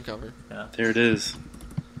 Anal bum cover. Yeah. There it is.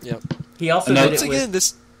 Yep. He also Another- did Once it again, with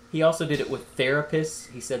this. he also did it with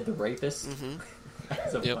therapists. He said the rapist. Mhm.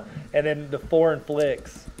 So Yep. funny. And then the foreign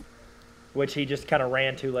flicks, which he just kind of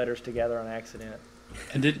ran two letters together on accident.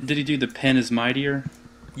 And did he do the pen is mightier?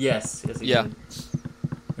 Yes. He Yeah. did.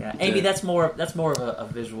 Yeah, Amy, Yeah. that's more of a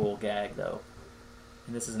visual gag though,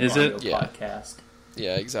 and this is an Is audio it? Yeah. podcast.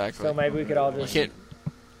 Yeah, exactly. So maybe we could all You just.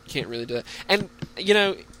 can't really do that. And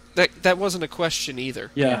that wasn't a question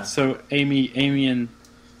either. Yeah. Yeah. So Amy and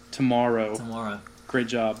Tomorrow. Tomorrow. Great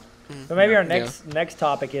job. So maybe our Yeah. next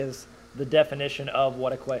topic is the definition of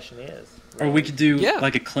what a question is. Or we could do Yeah,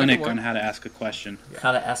 like a clinic that could on work. how to ask a question.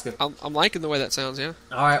 How to ask a. I'm liking the way that sounds. Yeah.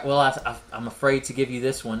 All right. Well, I'm afraid to give you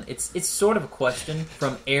this one. It's sort of a question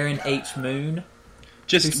from Aaron H. Moon.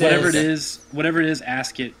 Just Who whatever says- it is,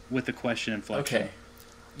 ask it with the question inflection. Okay.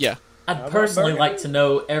 Yeah. I'd about personally Burger? like to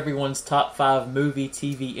know everyone's top 5 movie,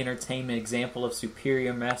 TV, entertainment example of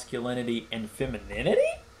superior masculinity and femininity.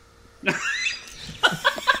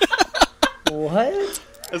 What?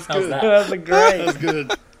 That's How's that? That's a great, That's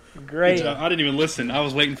good. great. Good job. I didn't even listen. I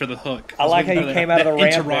was waiting for the hook. I like how waiting you for came out of the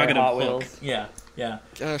ramp there, interrogative Hot hook. Wheels. Yeah. Yeah.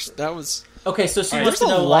 Gosh, that was. Okay, so she All right, wants to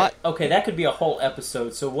there's a know, lot- like, okay, that could be a whole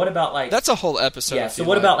episode. So what about, like, That's a whole episode. yeah, I so feel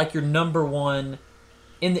what like. about, like, your number one,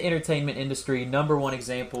 in the entertainment industry, number one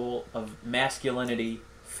example of masculinity,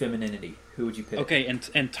 femininity? Who would you pick? Okay,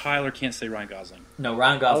 and Tyler can't say Ryan Gosling. No,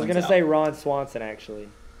 Ryan I was Gosling's going to out. say Ron Swanson, actually.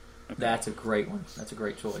 That's a great one. That's a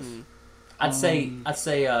great choice. Hmm. I'd say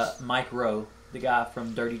Mike Rowe, the guy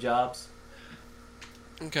from Dirty Jobs.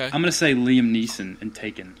 Okay. I'm gonna say Liam Neeson in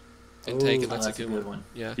Taken. And Taken, Oh, that's a good one.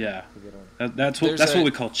 Yeah. Yeah, That's a good one. that's There's what a- we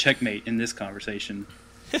call checkmate in this conversation.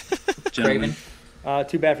 Gentlemen. Craven.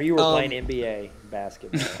 Too bad for you. We're Um, playing NBA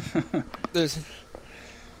basketball. There's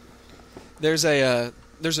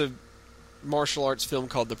a martial arts film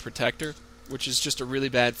called The Protector, which is just a really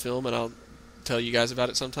bad film, and I'll tell you guys about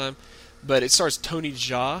it sometime. But it stars Tony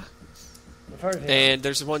Jaa, I've heard of him. and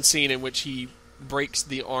there's one scene in which he breaks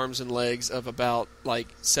the arms and legs of about like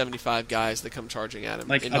 75 guys that come charging at him.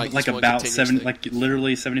 like in, like just one about continuous 7, thing. like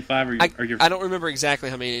literally 75, or you're I don't remember exactly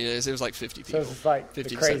how many it is. It was like 50 So people. it's just like 50 the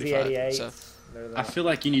to crazy 75, 88. so. I feel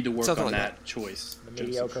like you need to work Something on like that choice. the Joseph.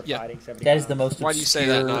 mediocre Yeah. fighting 75. That is the most. Why do you say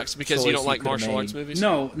that, obscure Knox? Because you choice don't like could've martial made. arts movies?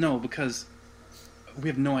 No, because we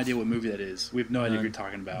have no idea what movie that is. We have no idea what None. you're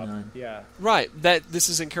talking about. None. Yeah. Right. That this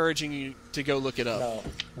is encouraging you to go look it up. No.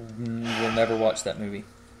 We'll never watch that movie.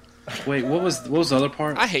 Wait, what was the other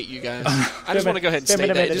part? I hate you guys. I just want to go ahead and state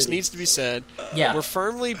that. It just needs to be said. Yeah. We're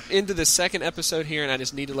firmly into the second episode here, and I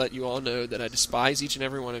just need to let you all know that I despise each and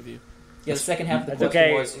every one of you. Yeah, the second half of the That's question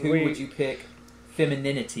okay. was, who would you pick?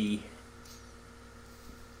 Femininity.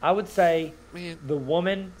 I would say Man. the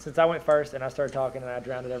woman, since I went first and I started talking and I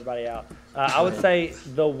drowned everybody out, I would say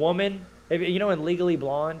the woman, you know in Legally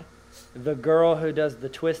Blonde, the girl who does the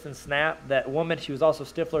twist and snap, that woman, she was also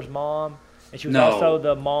Stifler's mom, and she was No. also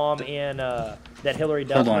the mom in that Hillary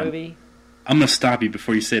Duff Hold on. movie. I'm gonna stop you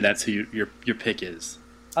before you say that's who your pick is.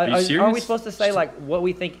 Are you Are we serious? supposed to say like what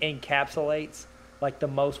we think encapsulates like the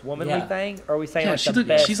most womanly Yeah. thing, or are we saying Yeah, like the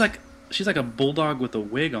best? she's like a bulldog with a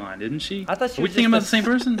wig on, isn't she? I thought she Are we was thinking just about the same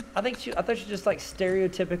person? I thought she was just like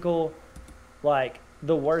stereotypical, like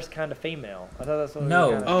the worst kind of female. I thought that's what. No.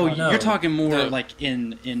 We were kinda Oh, talking no. you're talking more No. like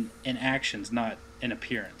in actions, not in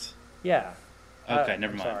appearance. Yeah. Okay,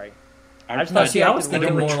 never I'm mind. Sorry. I just No, thought see, I was I thinking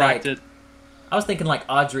don't more retract like it. I was thinking like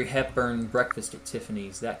Audrey Hepburn, Breakfast at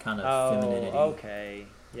Tiffany's, that kind of Oh, femininity. okay.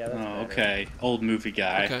 Yeah, that's Oh, better. okay. Old movie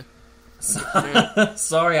guy. Okay.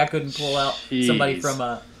 Sorry, I couldn't pull out somebody Jeez. from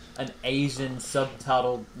an Asian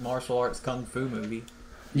subtitled martial arts kung fu movie.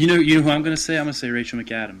 You know who I'm gonna say? I'm gonna say Rachel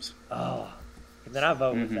McAdams. Oh, and then I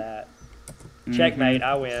vote with Mhm. that. Mhm. Checkmate,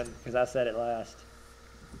 I win because I said it last.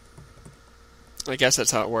 I guess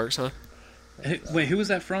that's how it works, huh? Wait, who was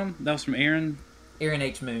that from? That was from Aaron, Aaron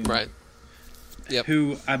H. Moon. Right. Yep.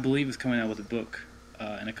 who I believe is coming out with a book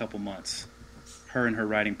in a couple months. Her and her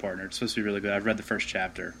writing partner. It's supposed to be really good. I've read the first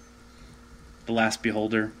chapter. The Last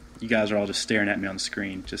Beholder. You guys are all just staring at me on the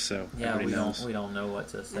screen, just so Yeah, everybody knows. we don't know what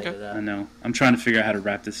to say Okay. to that. I know. I'm trying to figure out how to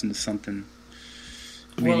wrap this into something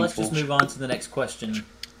Well, let's meaningful. just move on to the next question.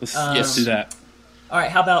 Let's do that. All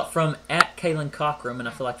right, how about from @Kalen Cockrum, and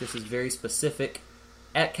I feel like this is very specific.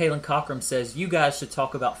 @Kalen Cockrum says, you guys should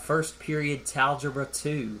talk about first period Talgebra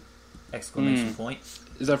 2! Exclamation point.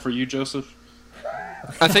 Is that for you, Joseph?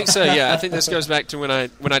 I think so. Yeah, I think this goes back to when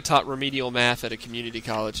I taught remedial math at a community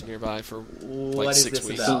college nearby for like What is 6 this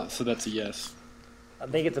weeks. about? So that's a yes. I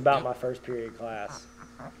think it's about my first period class.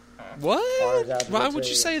 What? Honors algebra Why would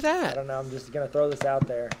you 2. say I that? don't know. I'm just gonna throw this out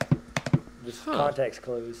there. Just Huh. context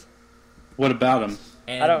clues. What about him?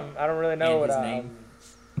 And I don't really know and what his name?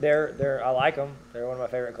 They're I like them. They're one of my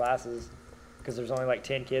favorite classes because there's only like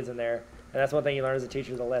 10 kids in there, and that's one thing you learn as a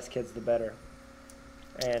teacher: the less kids, the better.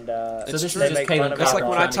 And So It's this is true. just make fun Kalen of Cockrum it. like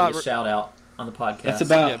when I trying to taught get a shout out on the podcast. That's Yeah,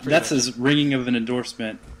 about pretty that's much. as ringing of an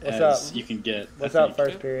endorsement What's as up? you can get. What's I up, think.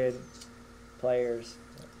 first period players?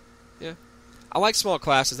 I like small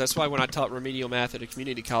classes. That's why when I taught remedial math at a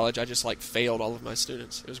community college, I just like failed all of my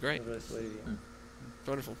students. It was great. That's really sweet of you.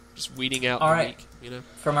 Wonderful. Just weeding out All the right. weak, you know.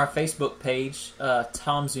 From our Facebook page,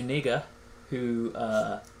 Tom Zuniga, who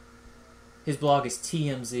his blog is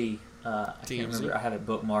TMZ. I TMZ? can't remember. I have it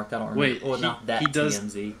bookmarked. I don't remember. Wait, well, he- not that he does-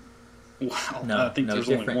 TMZ. Wow. No, I think no, there's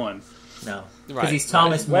different. only one. No, because Right. he's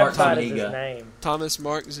Thomas His Mark website is his Zuniga. name. Thomas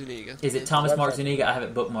Mark Zuniga. Is it Thomas Mark website. Zuniga? I have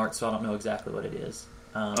it bookmarked, so I don't know exactly what it is.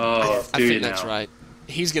 Oh, Yes. I do you think that's now? right.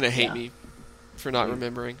 He's gonna hate Yeah. me for not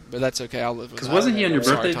remembering, but that's okay. I'll live with it. Because wasn't he on your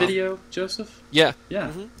Sorry, birthday Tom. video, Joseph? Yeah. Yeah.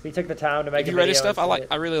 Mhm. He took the time to make Have a you read his video stuff? and send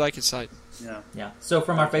I really like his site. Yeah. Yeah. So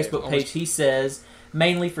from our Okay, Facebook always- page, he says,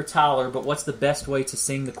 mainly for Tyler, but what's the best way to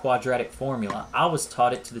sing the quadratic formula? I was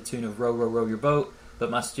taught it to the tune of Row, Row, Row Your Boat,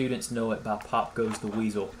 but my students know it by Pop Goes the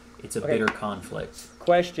Weasel. It's a Okay. bitter conflict.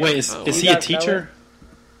 Question. Wait, is Oh. is You he a guys know teacher?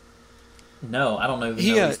 No, I don't know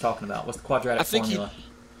He, what he's talking about. What's the quadratic I think he- formula?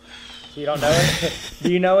 So you don't know it?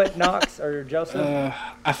 Do you know it, Knox or Joseph?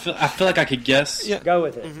 I feel like I could guess. Yeah. Go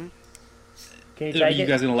with it. Mhm. Can you Are take you it?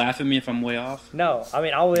 guys gonna laugh at me if I'm way off? No, I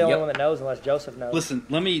mean I'll be the only Yep. one that knows unless Joseph knows. Listen,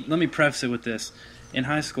 let me preface it with this. In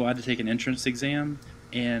high school, I had to take an entrance exam,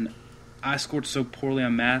 and I scored so poorly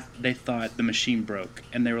on math, they thought the machine broke,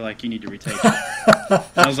 and they were like, "You need to retake it." And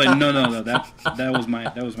I was like, "No, that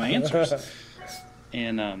was my answers."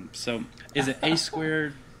 And so, is it a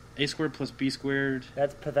squared plus b squared?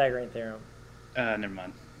 That's Pythagorean theorem. Never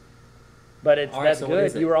mind. But it's All right, that's so what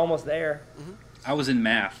is good. it? You were almost there. I was in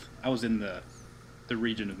math. I was in the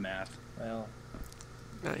region of math. Well,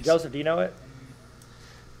 Nice. Joseph, do you know it?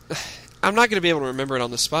 I'm not going to be able to remember it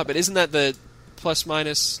on the spot, but isn't that the plus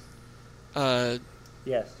minus? Yes.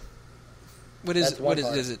 What is That's it? one What is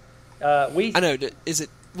part. is it? We I know. Is it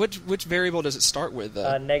which variable does it start with?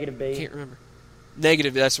 negative b. I can't remember.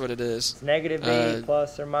 Negative, that's what it is. It's negative b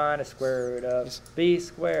plus or minus square root of b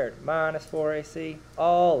squared minus 4ac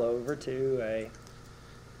all over 2a.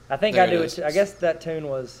 I think There I do it it. is. I guess that tune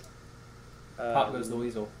was. Pop Goes the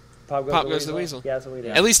Weasel. Pop Goes the Weasel. Yeah, that's what we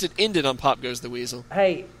did. At least it ended on Pop Goes the Weasel.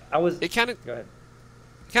 Hey, I was. It kind of Go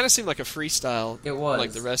ahead. seemed like a freestyle. It was.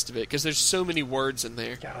 Like the rest of it, because there's so many words in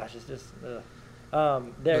there. Gosh, it's just.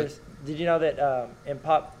 There's. Did you know that in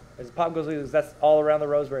Pop Goes the Weasel, that's all around the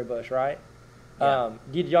roseberry bush, right? Yeah.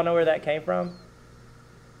 Did y'all know where that came from?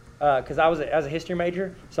 Because I was a history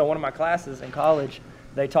major, so one of my classes in college,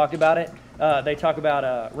 they talked about it. They talk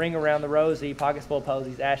about ring around the rosy, pockets full of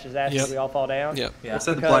posies, ashes, Yep. we all fall down. Yep. Yeah. What's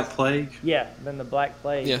that, the Because- Black Plague? Yeah, then the Black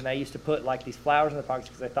Plague, Yeah. and they used to put like these flowers in the pockets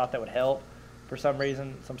because they thought that would help for some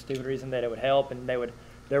reason, some stupid reason that it would help, and they were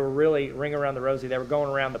really ring around the rosy. They were going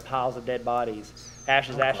around the piles of dead bodies,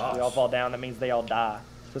 ashes, we all gosh. fall down. That means they all die.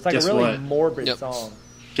 So it's like Guess a really what? morbid Yep. song.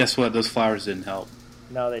 Guess what? Those flowers didn't help.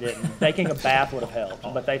 No, they didn't. Taking a bath would have helped,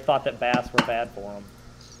 but they thought that baths were bad for them.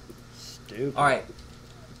 Stupid. All right.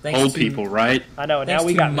 Thanks Old to- people, right? I know. Thanks Now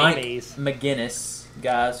we to got Mike memes. McGinnis,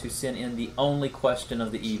 guys, who sent in the only question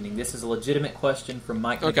of the evening. This is a legitimate question from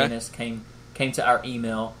Mike Okay. McGinnis. Came to our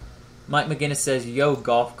email. Mike McGinnis says, "Yo,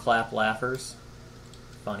 golf clap laughers."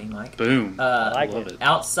 Funny, Mike. Boom. Uh, like Love it. it.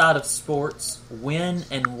 Outside of sports, when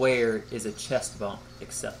and where is a chest bump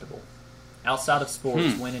acceptable? Outside of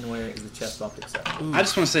sports, when and where is a chest bump acceptable? I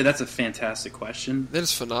just want to say that's a fantastic question. That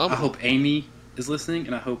is phenomenal. I hope Amy is listening,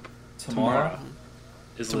 and I hope Tamara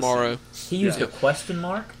is Tomorrow. listening. He used Yeah. a question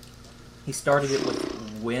mark. He started it with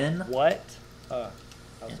when. What? That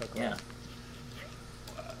was so cool. Yeah.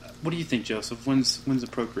 What do you think, Joseph? When's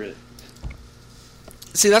appropriate?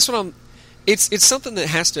 See, that's what I'm. It's something that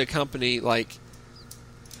has to accompany like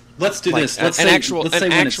Let's do like this. Let's an say, actual let's say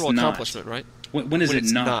an when actual it's not. accomplishment, right? When is When it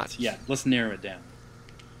it's not? not. Yeah, let's narrow it down.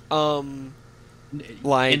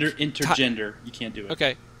 Like intergender, you can't do it.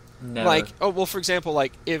 Okay. Never. Like, oh well, for example,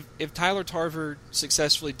 like if Tyler Tarver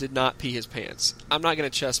successfully did not pee his pants, I'm not going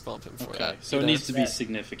to chest bump him for Okay, that. so you it know? needs to be That-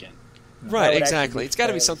 significant. That Right, would exactly. actually It's got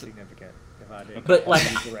to be fairly something. significant if I did. But like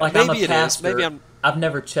I'm Maybe a it is. pastor. Maybe I'm- I've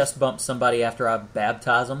never chest bumped somebody after I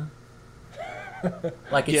baptize them.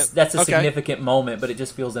 Like Yeah, that's a okay. significant moment, but it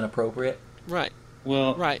just feels inappropriate. Right.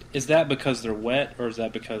 Well, Right. Is that because they're wet, or is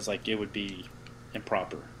that because like it would be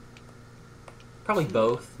improper? Probably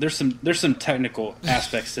both. There's some technical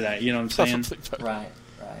aspects to that. You know what I'm saying? Probably both. Right.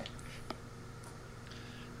 Right.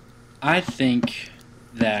 I think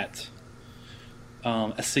that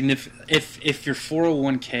if your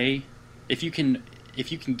 401k, if you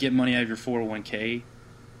can get money out of your 401k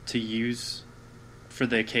to use for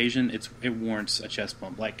the occasion, it warrants a chest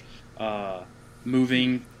bump. Like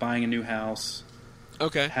moving, buying a new house,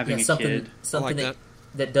 Okay. having a something kid. something I like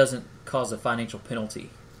that doesn't cause a financial penalty.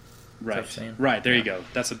 Right. what I'm saying. Right. There Yeah. you go.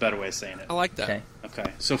 That's a better way of saying it. I like that. Okay.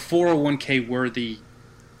 Okay. So 401k worthy,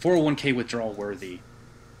 401k withdrawal worthy.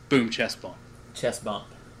 Boom, chest bump. Chest bump.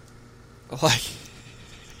 I like.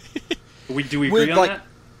 Do we Would, agree on like- that?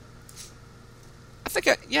 I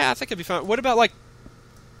think I'd be fine. What about like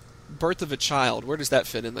birth of a child? Where does that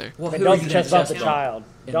fit in there? Well, But who are don't you chest gonna bump the chest child.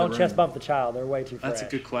 in Don't the chest room? bump the child. They're way too fresh. That's a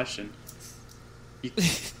good question.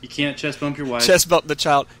 You can't chest bump your wife. Chest bump the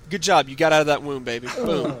child. Good job. You got out of that womb, baby.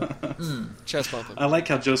 Boom. Chest bump him. I like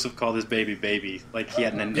how Joseph called his baby, like he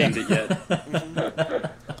hadn't named it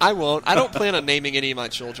yet. I won't. I don't plan on naming any of my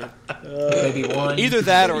children. Maybe one. Either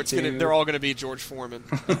that, or maybe it's gonna. two. They're all gonna be George Foreman.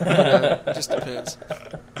 It just depends.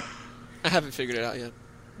 I haven't figured it out yet.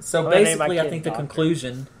 So I'm gonna name my basically, I kid think the Doctor.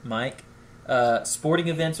 conclusion, Mike, sporting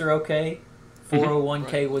events are okay,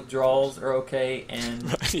 401k withdrawals are okay,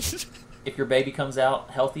 and if your baby comes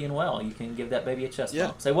out healthy and well, you can give that baby a chest Yeah.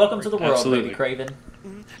 bump. Say, welcome to the world, Absolutely. baby Craven.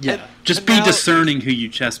 Yeah, And- just and be now- discerning who you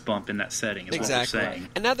chest bump in that setting. Is Exactly. what we're saying.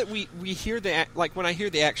 And now that we hear like when I hear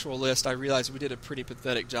the actual list, I realize we did a pretty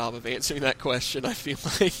pathetic job of answering that question. I feel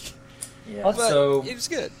like, Yeah. Also- but So it was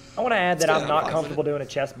good. I want to add that Yeah, I'm I'm not fine with comfortable it. doing a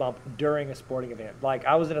chest bump during a sporting event. Like,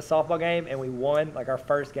 I was in a softball game and we won, like, our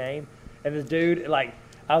first game. And this dude, like,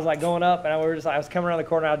 I was, like, going up and I was coming around the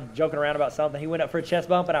corner. I was joking around about something. He went up for a chest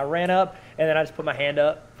bump and I ran up and then I just put my hand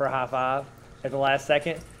up for a high five at the last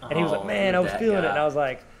second. And he was Oh, like, man, you're I was that feeling it. guy. And I was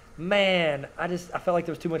like, man, I felt like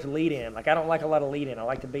there was too much lead in. Like, I don't like a lot of lead in. I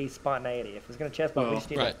like to be spontaneity. If it's going to chest bump, we Well,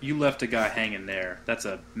 just need right. to. You left a guy hanging there. That's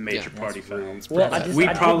a major Yeah, party that's foul. rude. Well, I That's- just We I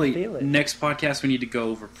didn't probably feel it. next podcast we need to go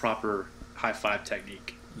over proper high five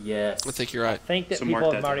technique. yes. I think you're right. I think that So mark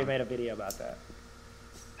people have that already down. made a video about that.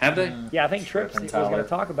 Have they? Yeah, I think Trips Trippin' was going Tyler. to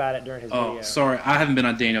talk about it during his Oh, video. sorry. I haven't been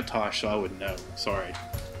on Daniel Tosh, so I wouldn't know. Sorry.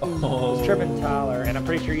 Oh. Trippin' Tyler, and I'm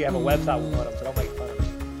pretty sure you have a website with one of them, so don't make fun of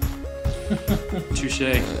me. Touche.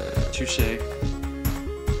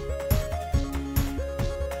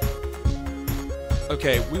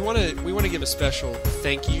 Okay, we want to give a special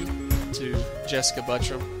thank you to Jessica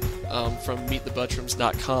Buttram from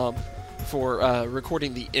MeetTheButtrams.com for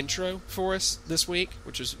recording the intro for us this week,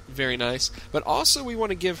 which is very nice. But also, we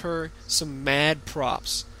want to give her some mad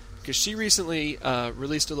props because she recently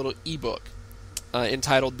released a little ebook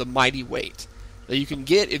entitled "The Mighty Weight" that you can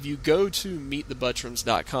get if you go to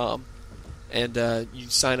MeetTheButtrams.com and you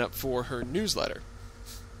sign up for her newsletter.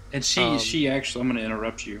 And she actually, I'm going to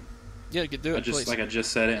interrupt you. Yeah, you can do it, please. Like I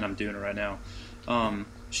just said it, and I'm doing it right now.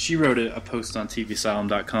 She wrote a post on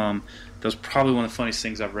TVasylum.com that was probably one of the funniest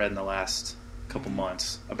things I've read in the last couple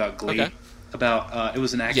months about Glee. Okay. About it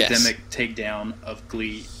was an academic takedown of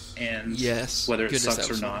Glee and whether it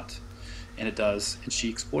sucks or not, and it does. And she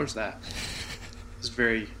explores that. It's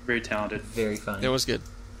very, very talented. Very funny. It was good.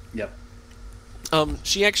 Yep.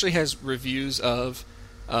 She actually has reviews of,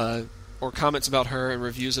 or comments about her and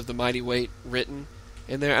reviews of The Mighty Weight written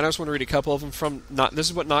in there, and I just want to read a couple of them from. This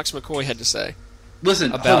is what Knox McCoy had to say.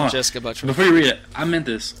 Listen, about Jessica Buttram. Before you read it, I meant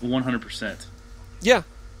this 100%. Yeah.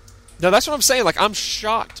 No, that's what I'm saying. Like, I'm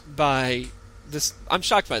shocked by this.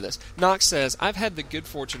 Knox says, I've had the good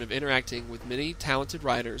fortune of interacting with many talented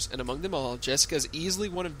writers, and among them all, Jessica is easily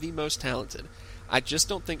one of the most talented. I just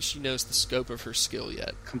don't think she knows the scope of her skill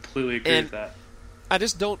yet. Completely agree with that. I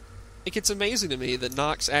just don't. It's amazing to me that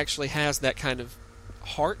Knox actually has that kind of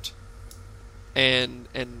heart and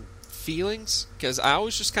feelings, because I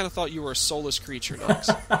always just kind of thought you were a soulless creature, Knox.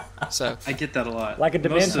 So I get that a lot. Like a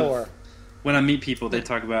Dementor. When I meet people, they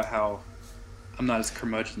talk about how I'm not as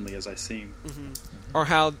curmudgeonly as I seem. Mm-hmm. Or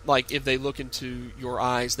how, like, if they look into your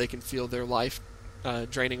eyes, they can feel their life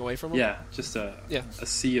draining away from them. Yeah, just a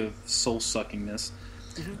sea of soul-suckingness.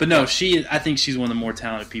 Mm-hmm. But no, I think she's one of the more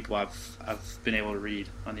talented people I've been able to read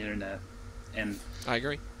on the internet. And I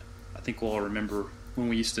agree. I think we'll all remember when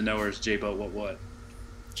we used to know her as J-Boat What.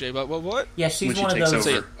 J-Boat What? Yeah, she's one of those.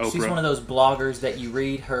 She's one of those bloggers that you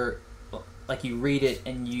read her, like you read it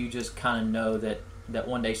and you just kind of know that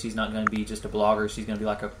one day she's not going to be just a blogger. She's going to be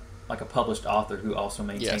like a published author who also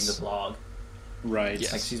maintains a blog. Right.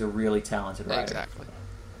 Yes. Like she's a really talented writer. Exactly.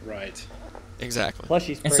 Right. Exactly. Plus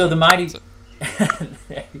she's and so the mighty.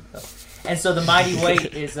 There you go. And so the Mighty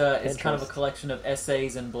Weight is kind of a collection of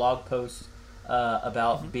essays and blog posts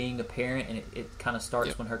about being a parent, and it kind of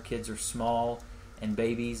starts when her kids are small and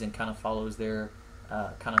babies, and kind of follows their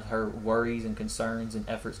kind of her worries and concerns and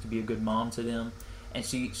efforts to be a good mom to them. And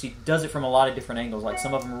she does it from a lot of different angles. Like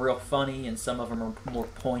some of them are real funny, and some of them are more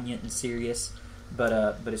poignant and serious.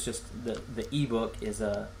 But it's just the ebook is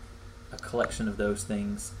a collection of those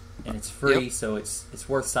things, and it's free, so it's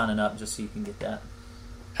worth signing up just so you can get that.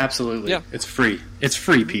 Absolutely. Yeah. It's free. It's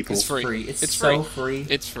free, people. It's free. It's so free.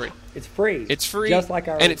 It's free. It's free. It's free. Just like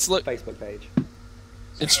our and it's Facebook page.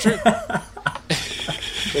 It's true.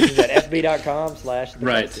 Which is at fb.com/the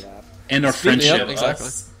Right. And our friendship. Yep, exactly.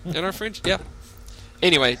 And our friendship. Yeah.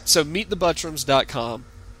 Anyway, so meetthebuttrams.com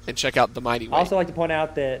and check out The Mighty Weight. I also like to point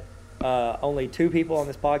out that only 2 people on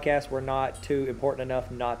this podcast were not too important enough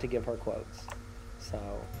not to give her quotes. So,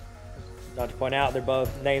 not to point out, they're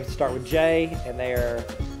both names start with J, and they are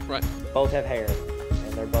both have hair,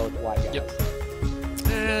 and they're both white guys. Yep.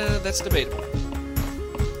 That's debatable.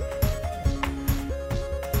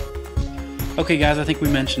 Okay, guys, I think we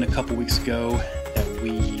mentioned a couple weeks ago that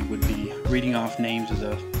we would be reading off names of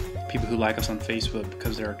the people who like us on Facebook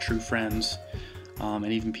because they're our true friends, and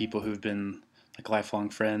even people who've been like lifelong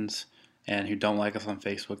friends and who don't like us on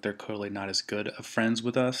Facebook. They're clearly not as good of friends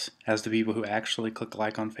with us as the people who actually click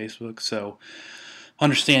like on Facebook. So,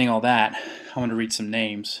 understanding all that, I want to read some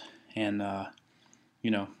names and,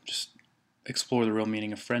 just explore the real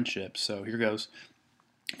meaning of friendship. So, here goes.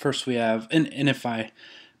 First we have, and if I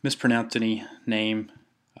mispronounce any name,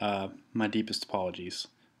 my deepest apologies.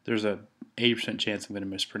 There's a 80% chance I'm going to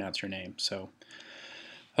mispronounce your name. So,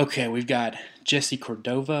 okay, we've got Jesse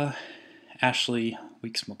Cordova, Ashley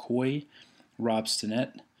Weeks McCoy, Rob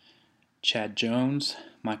Stinnett, Chad Jones,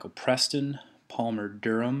 Michael Preston, Palmer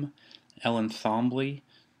Durham, Ellen Thombley,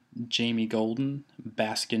 Jamie Golden,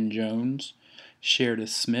 Baskin Jones, Sherida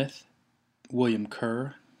Smith, William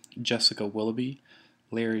Kerr, Jessica Willoughby,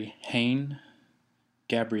 Larry Hain,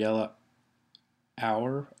 Gabriella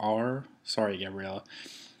Gabriella,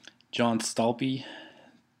 John Stalpy,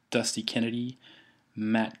 Dusty Kennedy,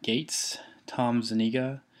 Matt Gates, Tom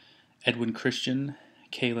Zaniga, Edwin Christian,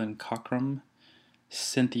 Kaylin Cockrum,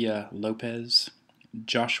 Cynthia Lopez,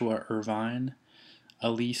 Joshua Irvine,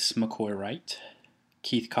 Elise McCoy Wright,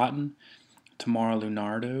 Keith Cotton, Tamara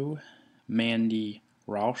Lunardo, Mandy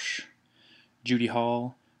Rausch, Judy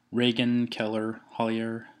Hall, Reagan Keller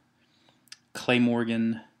Hollier, Clay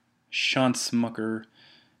Morgan, Sean Smucker,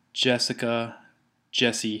 Jessica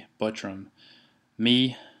Jesse Buttram,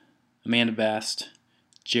 me, Amanda Bast,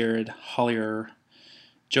 Jared Hollier,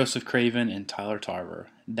 Joseph Craven, and Tyler Tarver.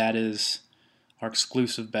 That is our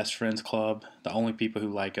exclusive Best Friends Club, the only people who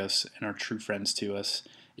like us and are true friends to us.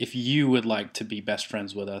 If you would like to be best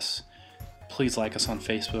friends with us, please like us on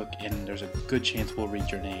Facebook, and there's a good chance we'll read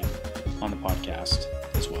your name on the podcast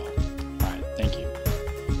as well. All right, thank you.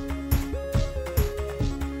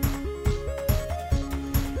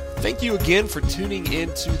 Thank you again for tuning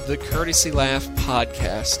into the Courtesy Laugh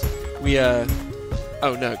podcast.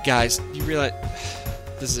 Oh no, guys, you realize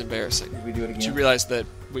this is embarrassing. Did we do it again? Did you realize that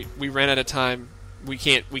we ran out of time? We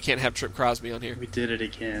can't have Trip Crosby on here. We did it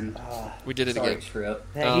again. We did it Sorry, again. Trip.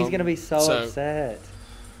 Man, he's gonna be so upset.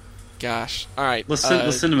 Gosh. All right. Let's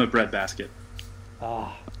send him a bread basket.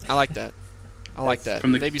 Oh, I like that. I like that.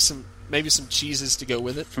 From the- maybe some cheeses to go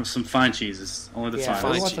with it. From some fine cheeses. Only the yeah,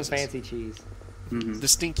 fine we want cheeses. some fancy cheese. Mm-hmm. The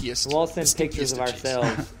stinkiest. We'll send the pictures of stinkiest cheese.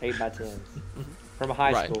 ourselves 8x10s from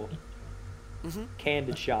high Right. school. Mhm.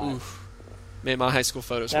 Candid shots. Oof. Man, my high school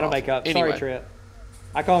photos. That'll were make awful. up. Anyway. Sorry, Trip.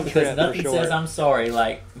 I call him Because Trip for nothing short. says I'm sorry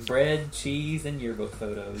like bread, cheese, and yearbook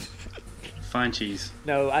photos. Fine cheese.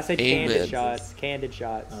 No, I said Amen. candid shots. Candid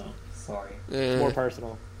shots. Oh, sorry. More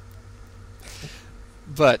personal.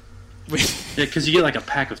 But Yeah, because you get like a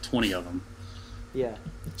pack of 20 of them. Yeah.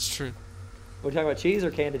 it's true. We're talking about cheese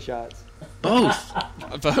or candid shots? Both.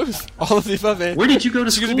 Both. All of the above, man. Where did you go to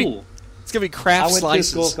It's school? gonna be- It's gonna be craft I went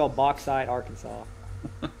slices. to a school called Bauxite, Arkansas.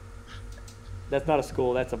 That's not a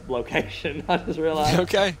school. That's a location. I just realized.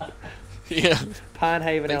 Okay. Yeah. Pine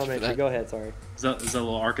Haven Thank you for Elementary. that. Go ahead. Sorry. Is that a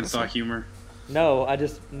little Arkansas humor? No,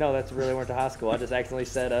 that's really went to high school. I just accidentally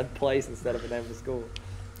said a place instead of the name of the school.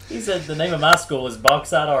 He said the name of my school is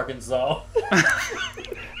Bauxite, Arkansas.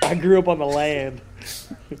 I grew up on the land.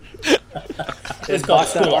 It's called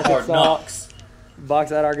Bauxite, School of Hard Arkansas. Knocks.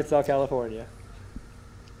 Bauxite, Arkansas, California.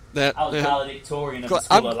 That. I was yeah. valedictorian of the Gl-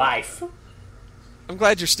 School I'm- of Life. I'm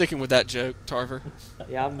glad you're sticking with that joke, Tarver.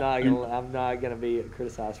 Yeah, I'm not gonna be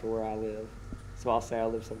criticized for where I live, so I'll say I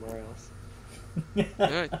live somewhere else. All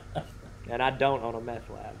right. And I don't own a meth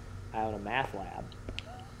lab. I own a math lab.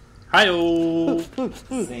 Hi-oh!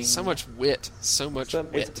 Sing. So much wit. So much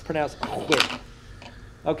It's wit. pronounced quit.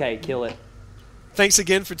 Okay, kill it. Thanks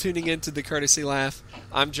again for tuning in to the Courtesy Laugh.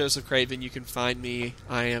 I'm Joseph Craven. You can find me.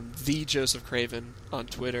 I am the Joseph Craven on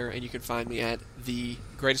Twitter, and you can find me at the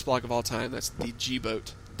greatest blog of all time. That's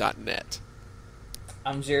thegboat.net.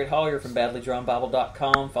 I'm Jared Hollier from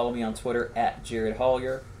BadlyDrawnBible.com. Follow me on Twitter at Jared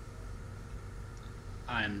Hollier.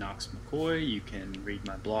 I am Knox McCoy. You can read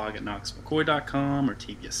my blog at knoxmccoy.com or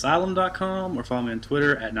tvasylum.com or follow me on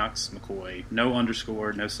Twitter at Knox McCoy. No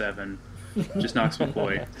underscore, no 7. Just Knox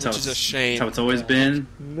McCoy. Which is a shame. That's how it's always been.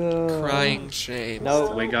 No. Crying shame. No. It's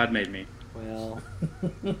the way God made me. Well,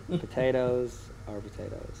 potatoes are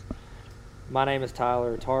potatoes. My name is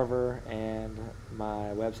Tyler Tarver, and my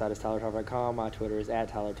website is tylertarver.com. My Twitter is at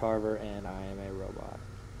Tyler Tarver, and I am a robot.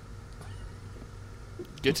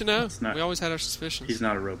 Good to know. It's not- We always had our suspicions. He's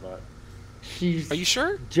not a robot. Are you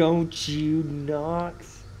sure? Don't you,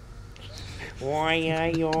 Knox?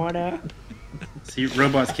 Why I oughta? See,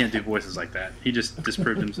 robots can't do voices like that. He just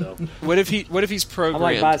disproved himself. What if he's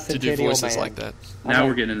programmed like to do Bicentennial voices Man. like that? Now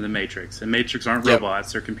we're getting into the Matrix. And Matrix aren't Yep.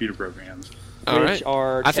 robots, they're computer programs. All Which right.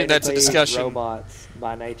 are I think that's a technically discussion. robots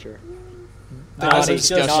by nature. That's a He's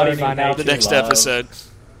just discussion learning for how the to next love. episode.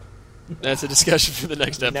 That's a discussion for the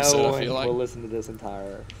next episode, No I one feel like. will listen to this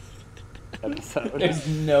entire episode. There's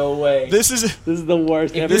no way. This is This is the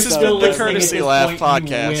worst If episode. This you're has still been the listening at Courtesy this Laugh point,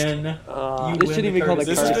 podcast. You win. This You shouldn't win even be called the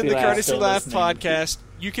This has been the Laugh. Courtesy Still Laugh listening. podcast.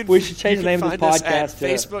 You can We should change you the name can of this find us podcast at to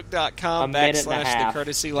a facebook.com minute and a / half, the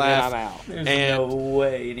Courtesy and then I'm Laugh. out. There's And no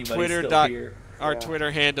way anybody's Twitter still here. Our Yeah.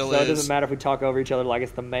 Twitter handle So it doesn't is matter if we talk over each other like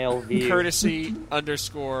it's the male view.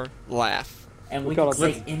 Courtesy_laugh. And we We can call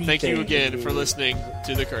say it- anything. Thank you again for listening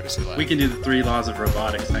to the Courtesy Laugh. We can do the 3 laws of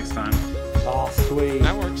robotics next time.